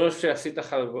 לא שעשית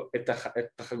את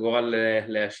החגורה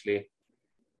לאשלי.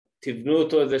 תבנו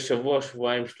אותו איזה שבוע,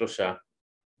 שבועיים, 3.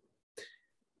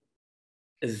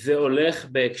 זה הולך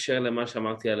בהקשר למה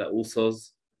שאמרתי על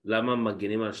האוסוס, למה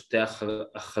מגינים על 2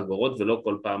 החגורות ולא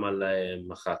כל פעם על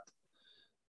אחת.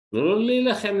 לא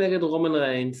להילחם נגד רומן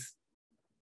ריינס,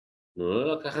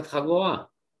 לא לקחת חגורה.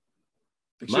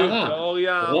 תקשיב,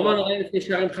 תיאוריה... רומן ריינס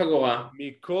נשאר עם חגורה.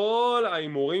 מכל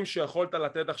ההימורים שיכולת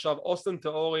לתת עכשיו, אוסטן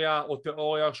תיאוריה או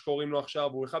תיאוריה שקוראים לו עכשיו,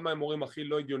 הוא אחד מההימורים הכי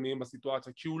לא הגיוניים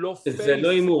בסיטואציה, כי הוא לא פייס. זה לא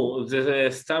הימור, זה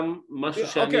סתם משהו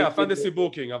שאני... אוקיי, הפנטסי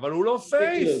בוקינג, אבל הוא לא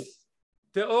פייס.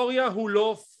 תיאוריה הוא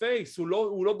לא פייס,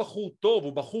 הוא לא בחור טוב,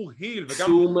 הוא בחור היל,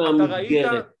 וגם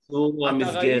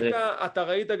אתה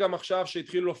ראית גם עכשיו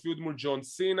שהתחילו לו פיוד מול ג'ון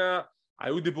סינה,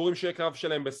 היו דיבורים שיהיה קרב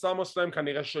שלהם בסאמרסלאם,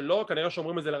 כנראה שלא, כנראה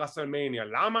שאומרים את זה לרסלמניה,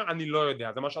 למה? אני לא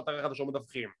יודע, זה מה שאתה רואה חדשות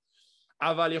מדווחים,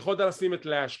 אבל יכולת לשים את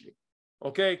לאשלי,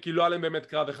 אוקיי? כי לא היה להם באמת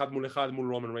קרב 1 מול 1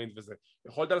 מול רומן ריינס וזה,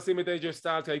 יכולת לשים את AJ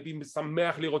סטיילס, הייתי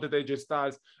שמח לראות את AJ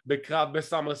סטיילס בקרב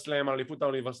בסאמרסלאם, על האליפות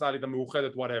האוניברסלית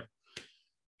המאוחדת, whatever.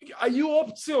 היו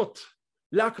אופציות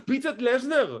להקפיץ את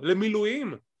לזנר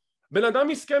למילואים, בן אדם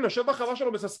מסכן יושב בחווה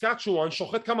שלו בססקצ'ואן,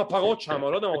 שוחט כמה פרות שם,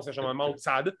 לא יודע מה הוא עושה שם, מה הוא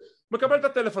צד, מקבל את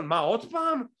הטלפון, מה עוד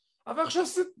פעם? אבל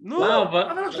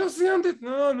עכשיו סיימתי,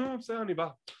 נו, בסדר, אני בא.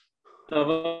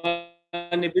 אבל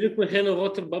אני בדיוק מכן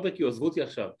לראות בבקיו, עזבו אותי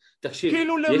עכשיו, תקשיב,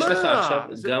 כאילו יש לך עכשיו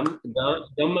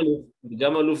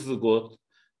גם אלוף זוגות,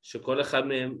 שכל אחד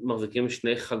מהם מחזיקים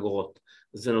 2 חגורות,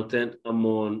 זה נותן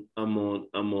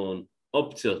המון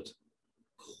אופציות.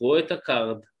 קחו את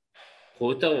הקארד,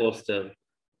 קחו את הרוסטר,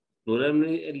 תנו להם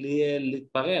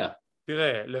להתפרע.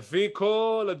 תראה, לפי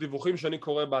כל הדיווחים שאני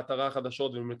קורא באתרי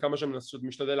החדשות וכמה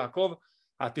שמשתדל לעקוב,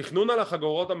 התכנון על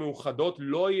החגורות המאוחדות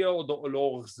לא יהיה עוד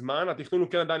לאורך זמן, התכנון הוא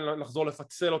כן עדיין לחזור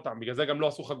לפצל אותם, בגלל זה גם לא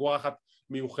עשו חגורה אחת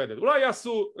מיוחדת. אולי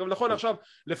יעשו, נכון עכשיו,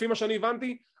 לפי מה שאני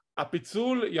הבנתי,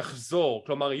 הפיצול יחזור,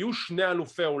 כלומר יהיו 2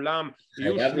 אלופי עולם,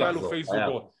 יהיו 2 אלופי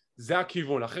זוגות. זה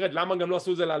הכיוון, אחרת למה גם לא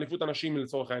עשו את זה לאליפות הנשים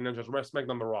לצורך העניין של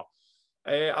סמקדאון באירוע.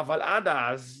 אבל עד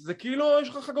אז זה כאילו יש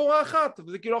לך חגורה אחת,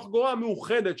 וזה כאילו החגורה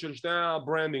המאוחדת של שתי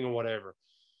הברנדינג או whatever.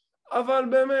 אבל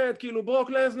באמת, כאילו ברוק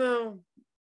לזנר,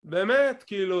 באמת,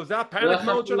 כאילו זה הפאניק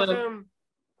מוד שלכם?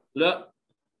 לא,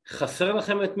 חסר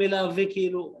לכם את מי להביא,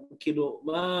 כאילו,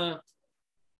 מה...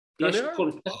 יש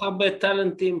כל כך הרבה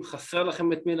טלנטים, חסר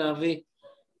לכם את מי להביא?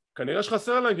 כנראה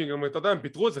שחסר להם, כי גם אתה יודע, הם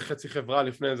פיתרו איזה חצי חברה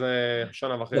לפני איזה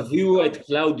שנה וחצי. תביאו את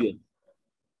קלאודיו.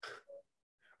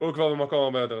 הוא כבר במקום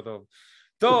הרבה יותר טוב.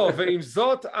 טוב, ועם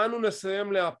זאת אנו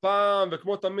נסיים להפעם,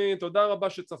 וכמו תמיד תודה רבה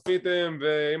שצפיתם,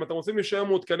 ואם אתם רוצים להישאר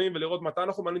מעודכנים ולראות מתי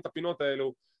אנחנו מעלים את הפינות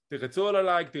האלו, תרצו על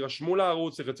הלייק, תירשמו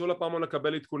לערוץ, תרצו לפעמון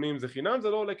לקבל עדכונים, זה חינם, זה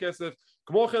לא עולה כסף.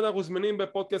 כמו כן אנחנו זמינים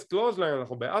בפודקאסט קלוזליין,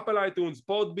 אנחנו באפל אייטונס,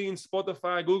 פודבין,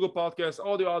 ספוטיפיי, גוגל פודקאסט,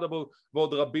 אודיו אודיבל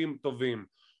ועוד רבים טובים.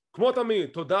 כמו תמיד,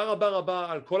 תודה רבה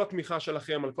רבה על כל התמיכה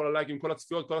שלכם, על כל הלייקים, כל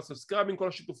הצפיות, כל הסאבסקרייבים, כל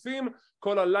השיתופים,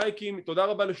 כל הלייקים. תודה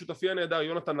רבה לשותפי הנהדר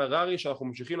יונתן הררי, שאנחנו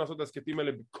ממשיכים לעשות את הסקטים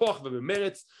האלה בכוח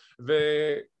ובמרץ,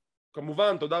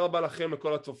 וכמובן תודה רבה לכם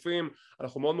לכל הצופים,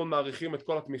 אנחנו מאוד מאוד מעריכים את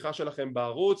כל התמיכה שלכם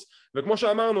בערוץ, וכמו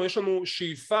שאמרנו יש לנו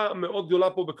שאיפה מאוד גדולה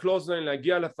פה בקלוזליין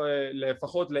להגיע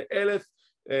לפחות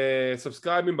ל1,000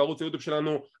 סאבסקרייבים בערוץ היוטיוב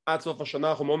שלנו עד סוף השנה.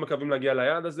 אנחנו מאוד מקווים להגיע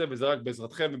ליעד הזה, וזה רק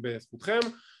בעזרתכם ובזכותכם.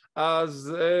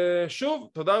 אז שוב,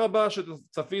 תודה רבה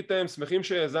שצפיתם, שמחים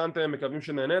שהאזנתם, מקווים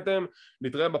שנהנתם.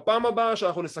 נתראה בפעם הבאה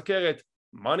שאנחנו נסקר את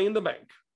Money in the Bank.